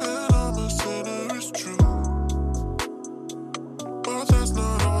 and I'm a sinner, it's true. But that's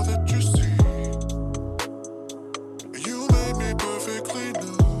not all that you see. You made me perfectly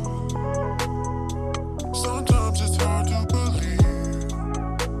new. Sometimes it's hard to believe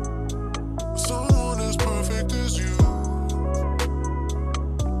someone as perfect as you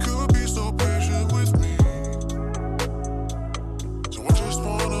could be so patient with me. So I just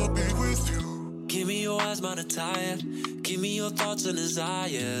wanna be with you. Give me your eyes, mine are tired. Give me your thoughts and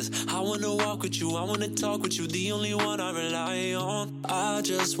desires. I wanna walk with you, I wanna talk with you, the only one I rely on. I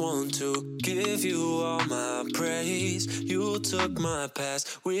just want to give you all my praise. You took my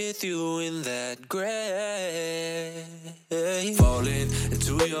past with you in that grave. Falling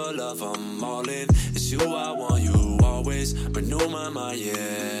into your love, I'm all in. It's you I want, you always renew my mind,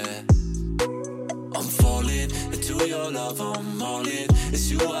 yeah. I'm falling into your love, I'm all in. It's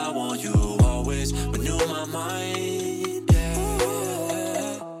you I want, you always renew my mind,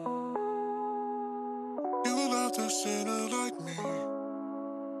 yeah. You love the sinner like me,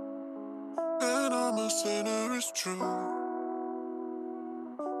 and I'm a sinner, it's true.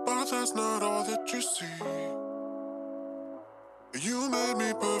 But that's not all that you see. You made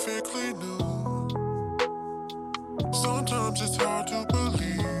me perfectly new. Sometimes it's hard to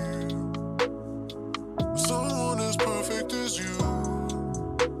believe someone as perfect as you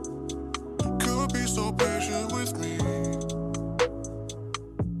could be so patient with me.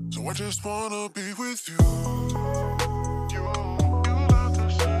 So I just wanna be with you. You love the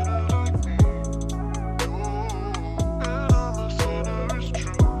sinner like me, and I'm a sinner, it's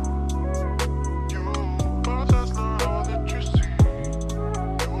true. But that's not all that you see.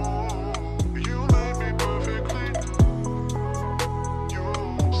 You made me perfectly new.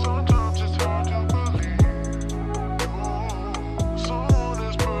 Sometimes it's hard to believe someone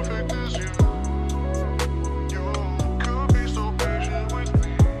as perfect as you could be so patient with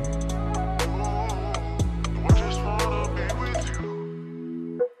me. I just wanna be with you.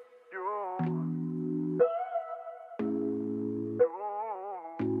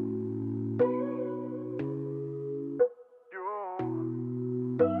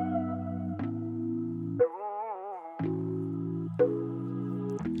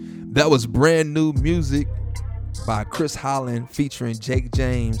 That was brand new music by Chris Holland featuring Jake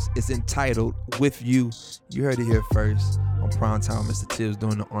James. It's entitled With You. You heard it here first on Primetime with Mr. Tibbs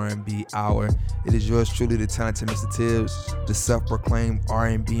during the R&B hour. It is yours truly, the talented Mr. Tibbs, the self-proclaimed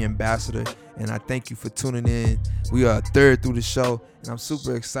R&B ambassador. And I thank you for tuning in. We are a third through the show, and I'm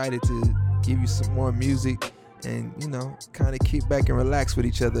super excited to give you some more music and, you know, kind of kick back and relax with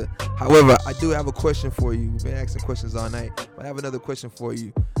each other. However, I do have a question for you. We've been asking questions all night, but I have another question for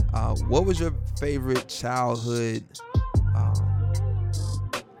you. What was your favorite childhood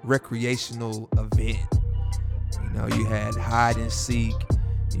recreational event? You know, you had hide and seek,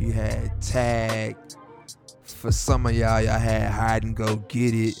 you had tag. For some of y'all had hide and go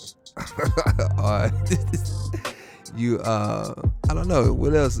get it. Or you I don't know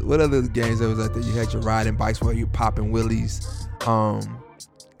what else. What other games there was out there? You had your riding bikes where you popping wheelies,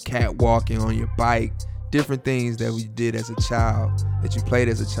 catwalking on your bike, different things that we did as a child, that you played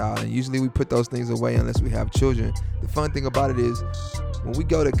as a child. And usually we put those things away unless we have children. The fun thing about it is when we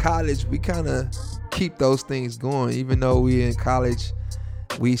go to college, we kind of keep those things going. Even though we're in college,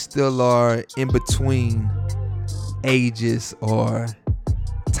 we still are in between ages or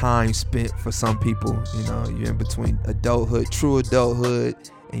time spent for some people. You know, you're in between adulthood, true adulthood,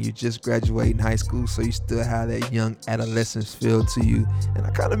 and you just graduating high school, so you still have that young adolescence feel to you. And I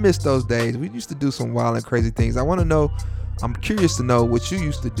kind of miss those days. We used to do some wild and crazy things. I'm curious to know what you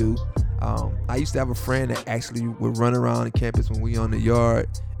used to do. I used to have a friend that actually would run around the campus when we on the yard,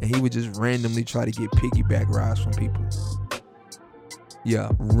 and he would just randomly try to get piggyback rides from people.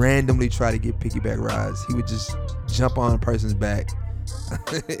 Yeah, randomly try to get piggyback rides. He would just jump on a person's back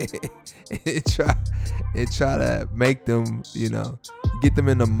and try to make them, you know, get them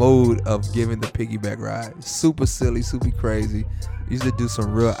in the mode of giving the piggyback ride. Super silly, super crazy. Used to do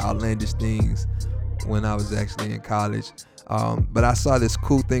some real outlandish things when I was actually in college. But I saw this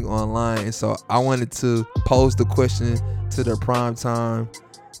cool thing online, and so I wanted to pose the question to the Primetime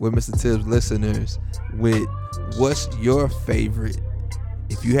with Mr. Tibbs listeners with, what's your favorite,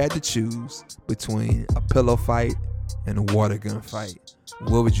 if you had to choose between a pillow fight and a water gun fight,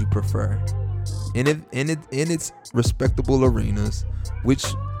 what would you prefer? In its respectable arenas, which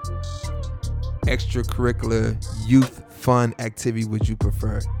extracurricular youth fun activity would you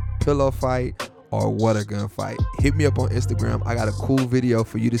prefer? Pillow fight or water gun fight? Hit me up on Instagram. I got a cool video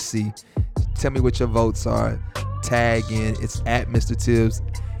for you to see. Tell me what your votes are. Tag in. It's at Mr. Tibbs,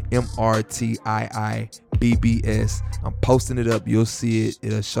 MRTIIBBS. I'm posting it up. You'll see it.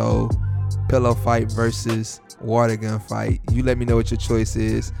 It'll show pillow fight versus water gun fight. You let me know what your choice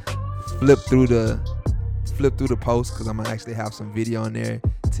is. Flip through the post because I'm gonna actually have some video on there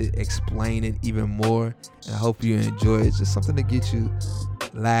to explain it even more, and I hope you enjoy it. It's just something to get you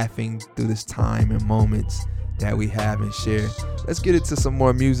laughing through this time and moments that we have and share. Let's get into some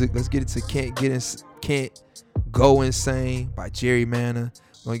more music. Let's get into Can't Go Insane by Jerry Manor.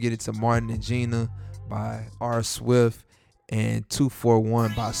 We're gonna get into Martin and Gina by R. Swift and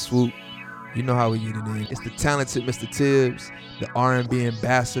 241 by Swoop. You know how we get it in. It's the talented Mr. Tibbs, the R&B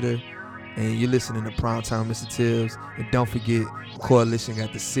ambassador, and you're listening to Primetime Mr. Tibbs. And don't forget, Coalition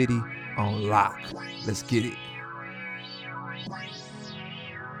got the city on lock. Let's get it.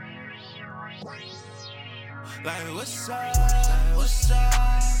 Like, what's up? What's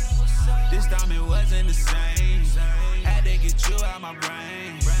up? This time it wasn't the same. Had to get you out my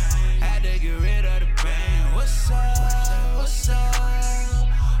brain. Had to get rid of the pain. What's up? What's up?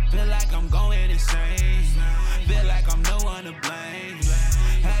 Feel like I'm going insane. Feel like I'm no one to blame.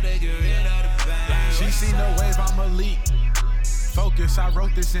 Had to get rid of the pain. She seen the wave, I'm elite. Focus, I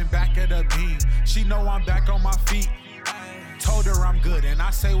wrote this in back of the beam. She know I'm back on my feet. Told her I'm good and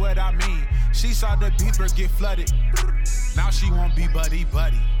I say what I mean. She saw the beeper get flooded. Now she won't be buddy.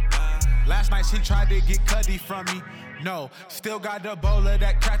 Last night she tried to get cuddy from me. No, still got the bowl of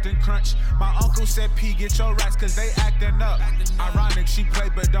that Captain Crunch. My uncle said, P, get your rats cause they acting up. Ironic, she play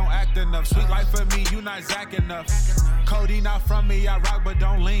but don't act enough. Sweet life for me, you not Zach enough. Cody not from me, I rock but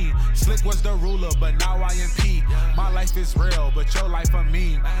don't lean. Slick was the ruler, but now I am P. My life is real, but your life a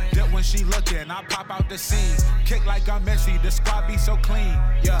meme. Dip when she looking, I pop out the scene. Kick like I'm Messi, the squad be so clean.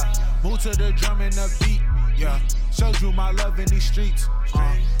 Yeah, move to the drum and the beat. Yeah, showed you my love in these streets.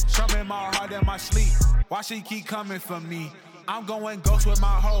 Strumming my heart in my sleep. Why she keep coming for me? I'm going ghost with my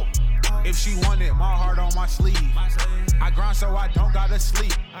hope. If she want it, my heart on my sleeve. I grind so I don't gotta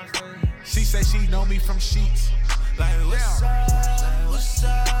sleep. She say she know me from sheets. Like, what's up? What's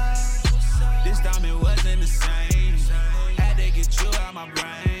up? This time it wasn't the same. Had to get you out my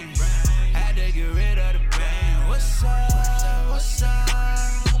brain. Had to get rid of the pain. What's up? What's up?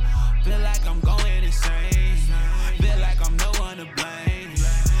 Feel like I'm going insane. Feel like I'm no one to blame.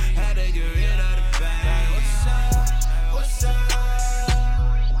 Had to get rid of the pain. What's up? What's up?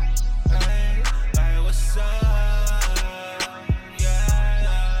 Hey, like, what's up? Yeah.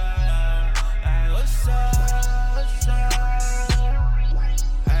 Like, what's up? What's up?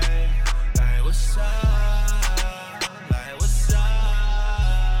 Hey, like, what's up? Like, what's up?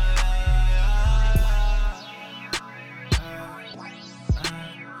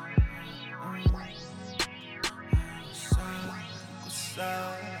 What's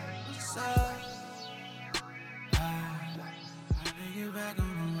up? What's up? I had to get back on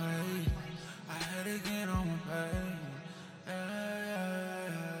the way. I had to get on my way.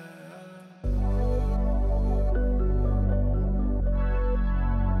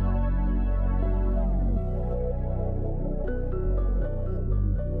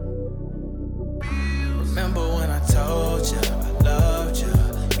 Remember when I told you I loved you?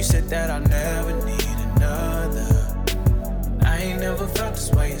 You said that I never need another. I ain't never felt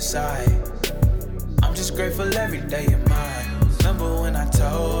this way inside. I'm just grateful every day of mine. Remember when I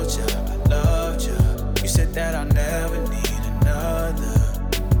told you I loved you? You said that I never need another.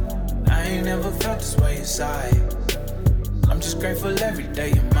 I ain't never felt this way inside. I'm just grateful every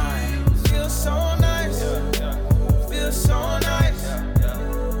day of mine. Feels so nice. Feels so nice.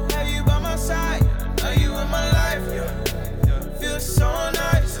 Have you by my side? Are you in my life? Feels so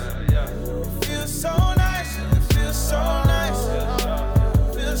nice. Feels so nice. Feels so nice.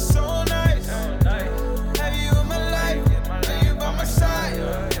 Feels so nice. Have you in my life? Are you by my side?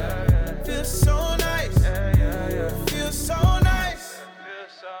 Feels so nice. Feels so nice.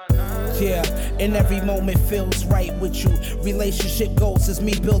 Yeah, and every moment feels right with you. Relationship goals is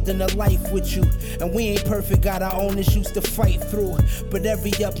me building a life with you. And we ain't perfect, got our own issues to fight through. But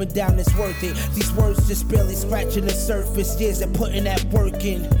every up and down is worth it. These words just barely scratching the surface. Years of putting that work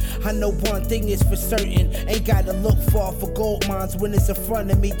in. I know one thing is for certain. Ain't gotta look far for gold mines when it's in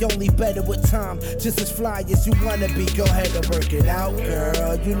front of me. Only better with time. Just as fly as you wanna be. Go ahead and work it out,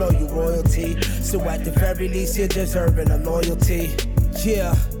 girl. You know you royalty. So at the very least, you're deserving of loyalty.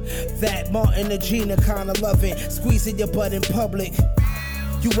 Yeah, that Martin and Gina kinda loving, squeezing your butt in public.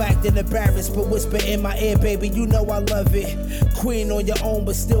 You acting embarrassed, but whisper in my ear, baby, you know I love it. Queen on your own,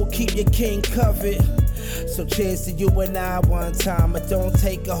 but still keep your king covered. So cheers to you and I one time. It don't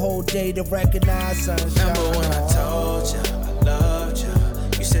take a whole day to recognize sunshine. Remember when I told you I loved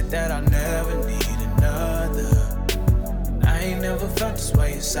you? You said that I never need another. I ain't never felt this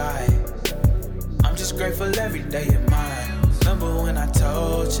way inside. I'm just grateful every day of mine. Remember when I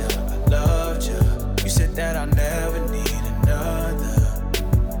told you I loved you? You said that I never need another.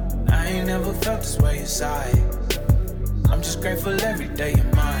 I ain't never felt this way inside. I'm just grateful every day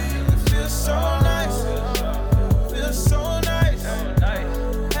of mine. It feels so nice. Feels so nice.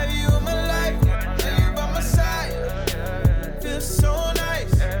 Have you in my life? Have you by my side? Feels so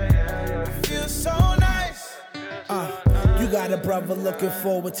nice. It feels so nice. You got a brother looking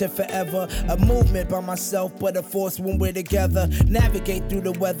forward to forever. A movement by myself, but a force when we're together. Navigate through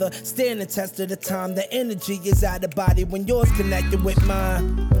the weather, stand the test of the time. The energy is out of body when yours connected with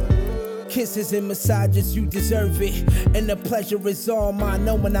mine. Kisses and massages, you deserve it. And the pleasure is all mine,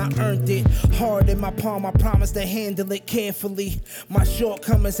 knowing I earned it. Hard in my palm, I promise to handle it carefully. My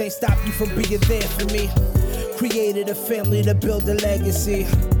shortcomings ain't stop you from being there for me. Created a family to build a legacy.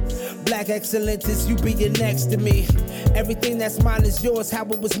 Black excellence is you being next to me. Everything that's mine is yours, how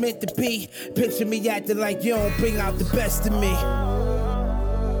it was meant to be. Picture me acting like you don't bring out the best of me.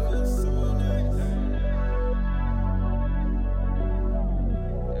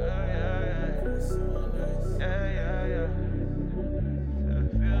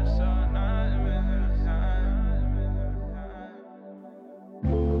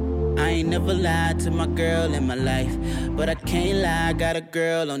 I ain't never lied to my girl in my life, but I can't lie, I got a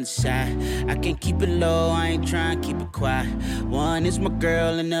girl on the side. I can't keep it low, I ain't trying to keep it quiet. One is my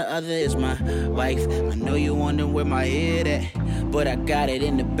girl and the other is my wife. I know you wondering where my head at, but I got it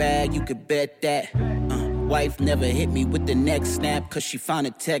in the bag, you could bet that. Wife never hit me with the neck snap, cause she found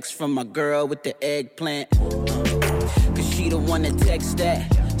a text from my girl with the eggplant. Cause she the one that text that,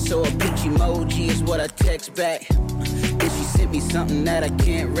 so a peach emoji is what I text back. Then she sent me something that I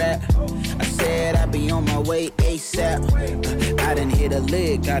can't rap. I said I'd be on my way ASAP. I done hit a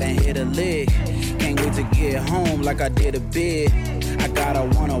lick, Can't wait to get home like I did a bid. I got a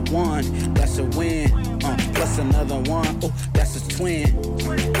 101, that's a win. Plus another one, oh, that's a twin.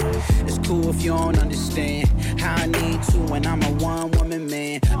 It's cool if you don't understand how I need to when I'm a one-woman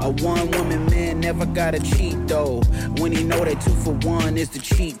man. A one-woman man never gotta cheat though. When he know that 2 for 1 is the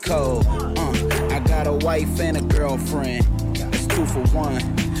cheat code. I got a wife and a girlfriend. It's 2 for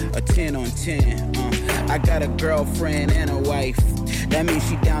 1, a 10 on 10. I got a girlfriend and a wife. That means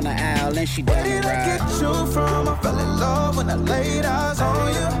she down the aisle and she down the ride. Where did I get you from? I fell in love when I laid eyes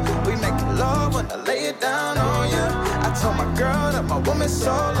on you. We making love when I lay it down on you. I told my girl that my woman's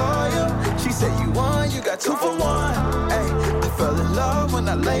so loyal. She said you won, you got 2 for 1. Ay, I fell in love when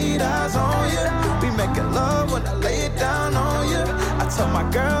I laid eyes on you. We making love when I lay it down on you. I told my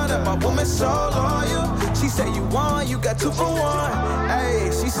girl that my woman's so loyal. She said you won, you got 2 for 1.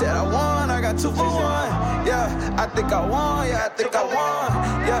 Ay, she said I won, I got 2 for 1. Yeah, I think I won, yeah, I think I won.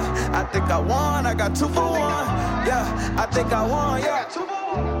 Yeah, I think I won, I got 2 for 1. Yeah, I think I won, yeah.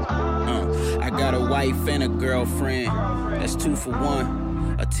 I got a wife and a girlfriend. That's 2 for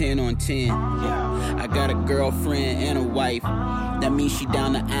 1, a 10 on 10. I got a girlfriend and a wife. That means she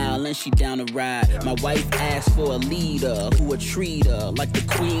down the aisle and she down the ride. My wife asked for a leader who a treat her like the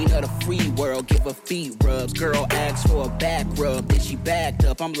queen of the free world. Give her feet rubs. Girl asked for a back rub, then she backed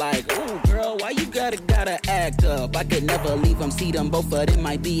up. I'm like, oh girl, why you gotta act up? I could never leave them, see them both of them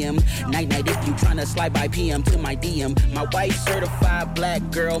might be them. Night if you tryna slide by PM to my DM. My wife certified black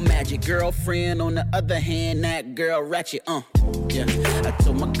girl magic. Girlfriend on the other hand, that girl ratchet. Yeah. I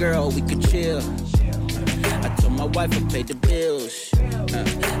told my girl we could chill. I told my wife I paid the bills.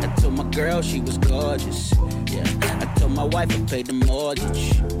 I told my girl she was gorgeous. Yeah, I told my wife I paid the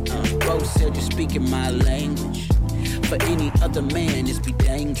mortgage. Both said you're speaking my language. For any other man, it's be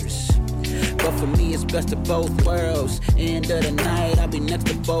dangerous. But for me, it's best of both worlds. End of the night, I'll be next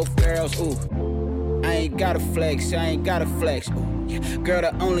to both girls. Ooh, I ain't gotta flex. Ooh, yeah. Girl,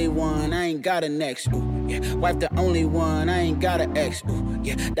 the only one, I ain't got a next. Ooh, yeah. Wife, the only one, I ain't got an ex. Ooh,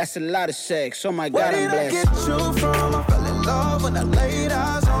 yeah, that's a lot of sex. Oh my God, I'm blessed. Where did I get you from? I fell in love when I laid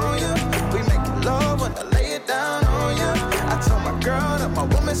eyes on you. We making love when I lay it down on you. I told my girl that my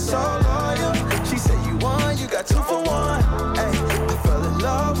woman's so loyal. She said you won, you got 2 for 1. Ay, I fell in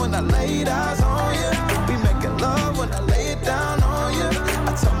love when I laid eyes on you. We making love when I lay it down on you.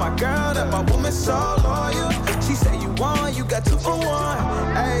 I told my girl that my woman's so loyal. She said you won, you got 2 for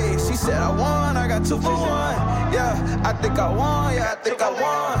 1. Hey, she said I won, I got 2 for 1. Yeah, I think I won, yeah, I think I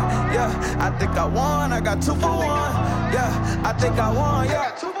won. Yeah, I think I won, I got 2 for 1. Yeah, I think I won,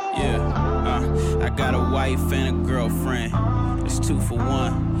 yeah. Yeah, I got a wife and a girlfriend. It's 2 for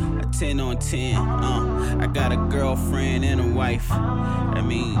 1, a 10 on 10. I got a girlfriend and a wife. I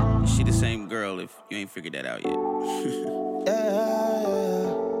mean, she the same girl if you ain't figured that out yet.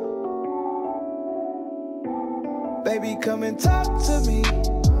 Yeah. Baby, come and talk to me.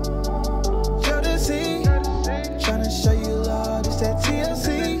 Show the sea. Tryna show you love, it's that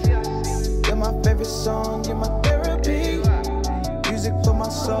TLC. You're my favorite song, you're my therapy. Music for my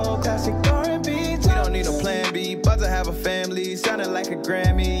soul, classic R&B. We don't need no plan B, about to have a family. Sounding like a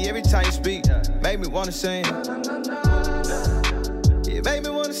Grammy, every time you speak, make me wanna sing. Yeah, make me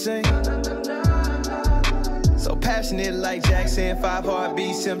wanna sing. So passionate like Jackson, 5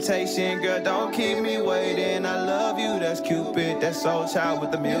 heartbeats, temptation. Girl, don't keep me waiting. I love you, that's Cupid. That's Soul Child with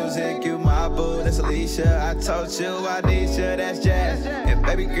the music. You my boo, that's Alicia. I told you I need you, that's Jazz. And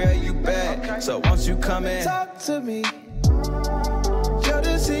baby girl, you bad. So won't you come and talk to me? Show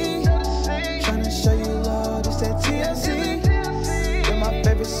the sea. Tryna show you love, it's that TLC. You're my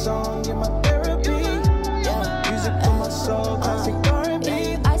favorite song, you're my therapy. Yeah. Music for my soul, classic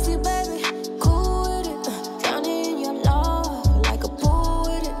R&B. I see, baby, cool with it. Drowning in your love, like a pool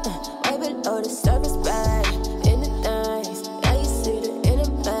with it. Way below the surface, bad in the things. Yeah, you see the inner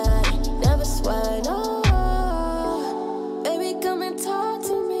bad, never sweat. Oh, baby, come and talk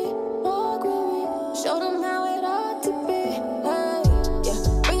to me, walk with me, show them how it ought to be. Hey, yeah,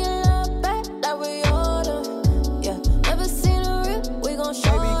 bring your love back like we ordered. Yeah, never seen a rip, we gon'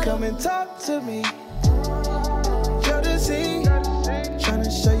 show Baby, them. come and talk to me. Show the sea. Tryna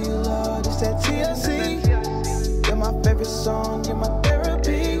show you love, it's that TLC. You're my favorite song, you're my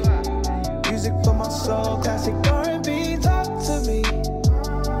therapy. Music for my soul, classic R&B. Talk to me.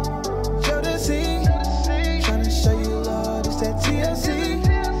 Show the sea. Tryna show you love, it's that TLC.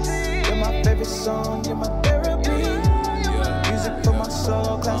 You're my favorite song, you're my therapy. Music for my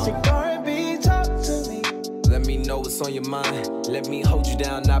soul, classic R&B. Talk to me. Let me know what's on your mind. Let me hold you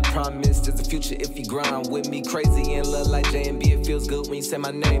down, I promise. There's a future if you grind with me. Crazy and love like J&B. It feels good when you say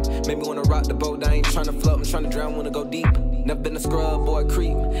my name. Make me wanna rock the boat. I ain't tryna float, I'm tryna drown, wanna go deep. Never been a scrub or a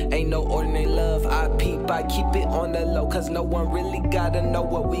creep. Ain't no ordinary love. I peep, I keep it on the low. Cause no one really gotta know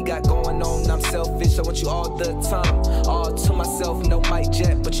what we got going on. I'm selfish, I want you all the time. All to myself, no mic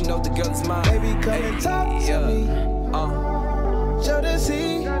jet, but you know the girl is mine. Baby, come and talk to me. Show the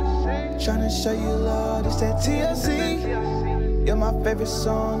sea. Tryna show you love, it's that TLC. You're my favorite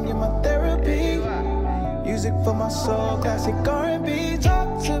song, you're my therapy. Music for my soul, classic R&B.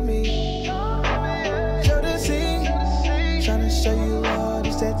 Talk to me. Show the sea. Tryna show you love,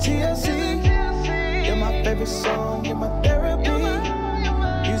 it's that TLC. You're my favorite song, you're my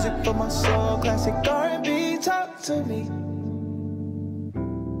therapy. Music for my soul, classic R&B. Talk to me.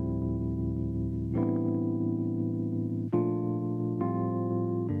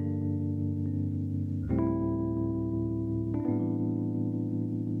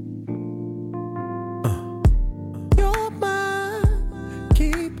 You're my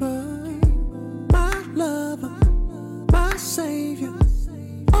keeper, my lover, my savior.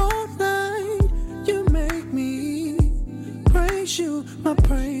 All night you make me praise you. My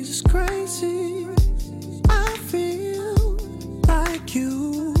praise is crazy. I feel like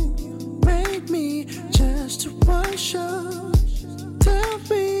you made me just to worship. Tell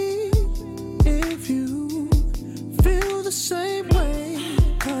me if you feel the same way.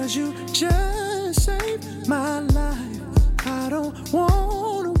 Cause you just saved my life. I don't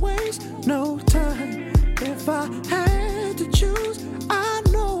wanna waste no time. If I had to choose, I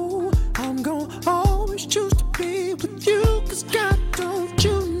know I'm gonna always choose to be with you. Cause God, don't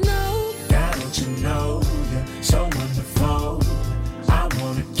you know? God, don't you know you're so wonderful? I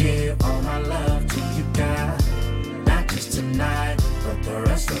wanna give all my love to you, God. Not just tonight, but the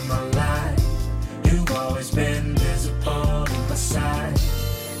rest of my life. You've always been visible on my side.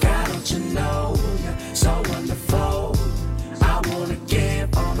 God, don't you know you're so wonderful? I wanna give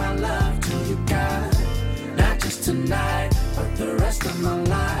all my love to you, God. Not just tonight, but the rest of my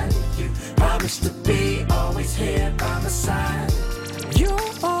life. You promised to be always here by my side.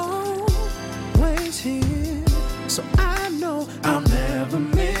 You're always here, so I know I'll never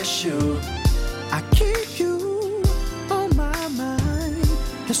miss you. I keep you on my mind.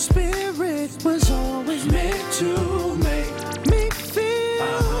 Your spirit was always meant to make me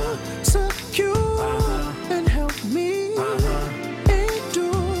feel secure and help me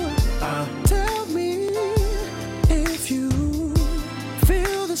endure. Tell me if you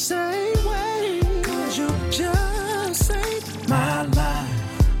feel the same way. Cause you just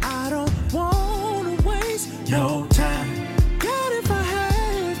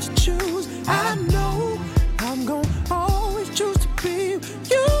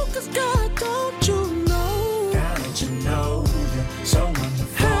 'Cause God, don't you know? God, don't you know you're so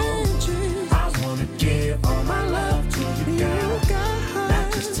wonderful? I wanna give all my love to you, God.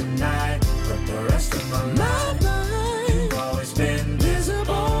 Not just tonight, but the rest of my life. You've always been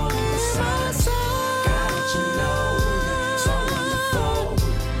visible in my sight. God, don't you know you're so wonderful?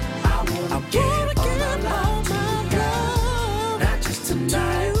 I wanna give all my love to you, God. Not just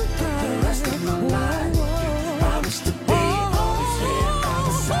tonight, but the rest of my life. You promised to be always here by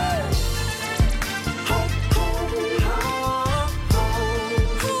my side.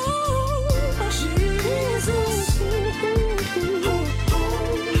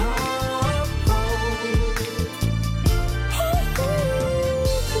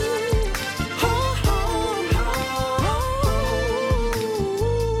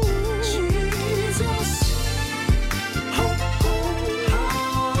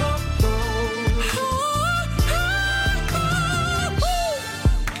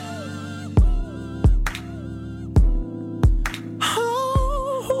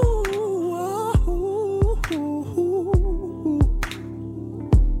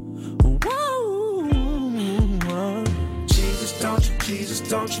 Jesus,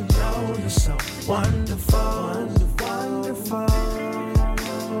 don't you know you're so wonderful, wonderful.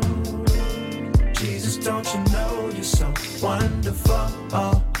 Jesus, don't you know you're so wonderful?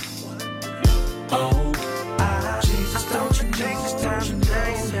 Oh, Jesus, don't you know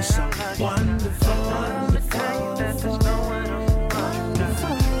you're so wonderful, wonderful.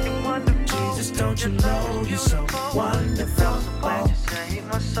 Jesus, don't you know you're so wonderful?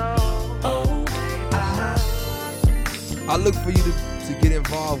 I look for you to get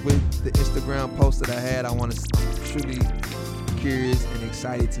involved with the Instagram post that I had. I want to truly curious and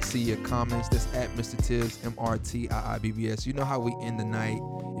excited to see your comments. That's at Mr. Tibbs, MRTIIBBS. You know how we end the night.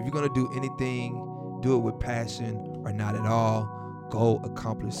 If you're going to do anything, do it with passion or not at all. Go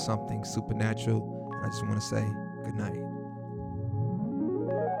accomplish something supernatural. And I just want to say good night.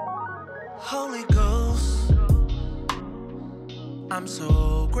 Holy Ghost, I'm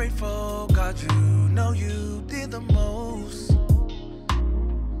so grateful, God, you know you did the most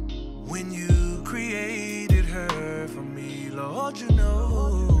when you created her for me, Lord, you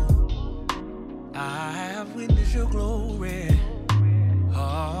know I have witnessed your glory,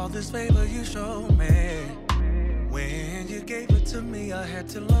 all this favor you showed me. When you gave it to me, I had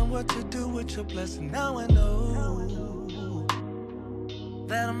to learn what to do with your blessing. Now I know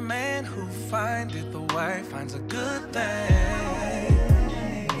that a man who findeth a wife finds a good thing.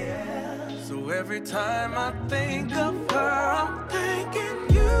 So every time I think of her, I'm thanking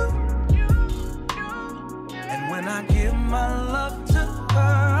you. And when I give my love to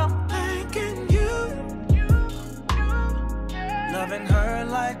her, I'm thanking you. Loving her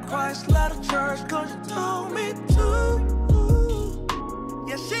like Christ loved the church, 'cause you told me to.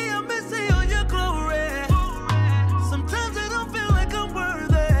 Yeah, she a missy on your glory. Sometimes I don't feel like I'm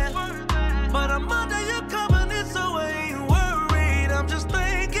worthy, but I'm under your covenant, so I ain't worried. I'm just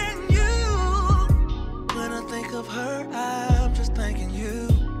thanking you. When I think of her, I'm just thanking you.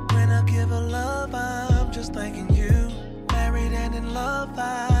 When I give her love, I'm just thanking you. Married and in love,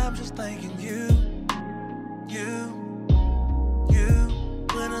 I'm just thanking you. You.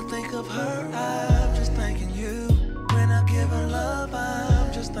 When I think of her, I'm just thanking you. When I give her love,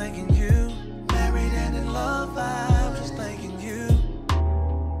 I'm just thanking you. Married and in love, I'm just thanking you.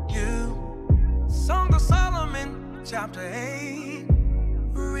 Song of Solomon, chapter 8.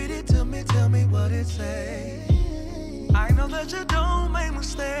 Read it to me, tell me what it says. I know that you don't make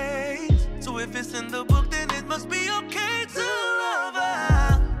mistakes, so if it's in the book, then it must be okay to love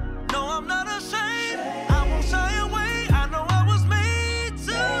her. No, I'm not ashamed, I won't shy away. I know I was made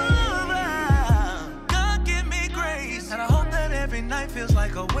to love her. God give me grace, and I hope that every night feels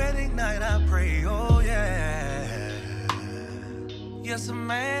like a wedding night. I pray, oh yeah. Yes, a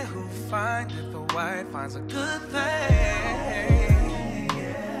man who findeth a wife finds a good thing.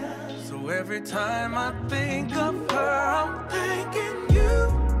 So every time I think of her, I'm thanking you.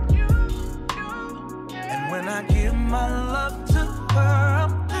 And when I give my love to her,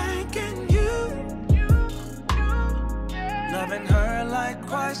 I'm thanking you. Loving her like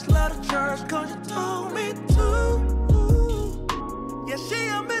Christ loved the church, 'cause you told me to. Yeah, she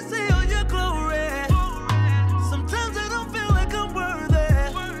a missy on your glory. Sometimes I don't feel like I'm worthy,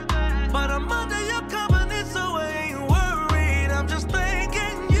 but I'm under your covenant, so I ain't worried. I'm just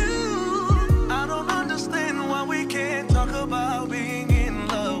thanking you. I don't understand why we can't talk about being in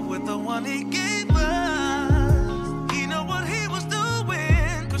love with the one he gave us. He know what he was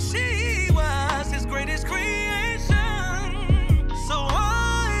doing, 'cause she was his greatest creation. So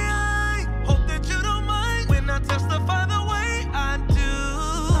I hope that you don't mind when I test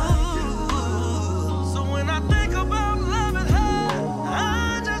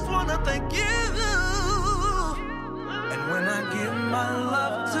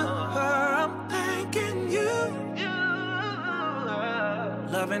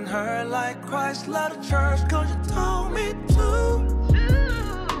loving her like Christ loved the church, cause you told me to.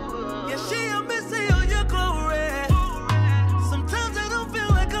 Yeah, she a missy on your glory. Sometimes I don't feel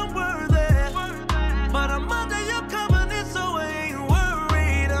like I'm worthy, but I'm under your covenant, so I ain't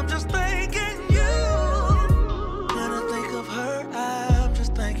worried. I'm just thanking you. When I think of her, I'm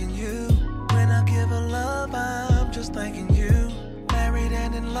just thanking you. When I give her love, I'm just thanking you. Married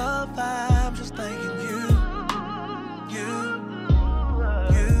and in love, I'm just thanking you.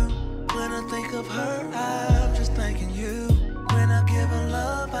 When I think of her, I'm just thanking you. When I give her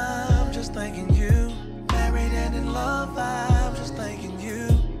love, I'm just thanking you. Married and in love, I'm just thanking you.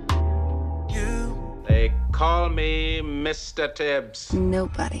 They call me Mr. Tibbs.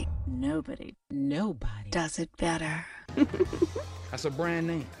 Nobody does it better. That's a brand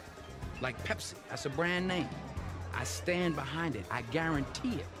name. Like Pepsi, that's a brand name. I stand behind it. I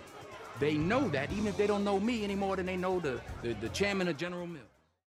guarantee it. They know that, even if they don't know me any more than they know the chairman of General Mills.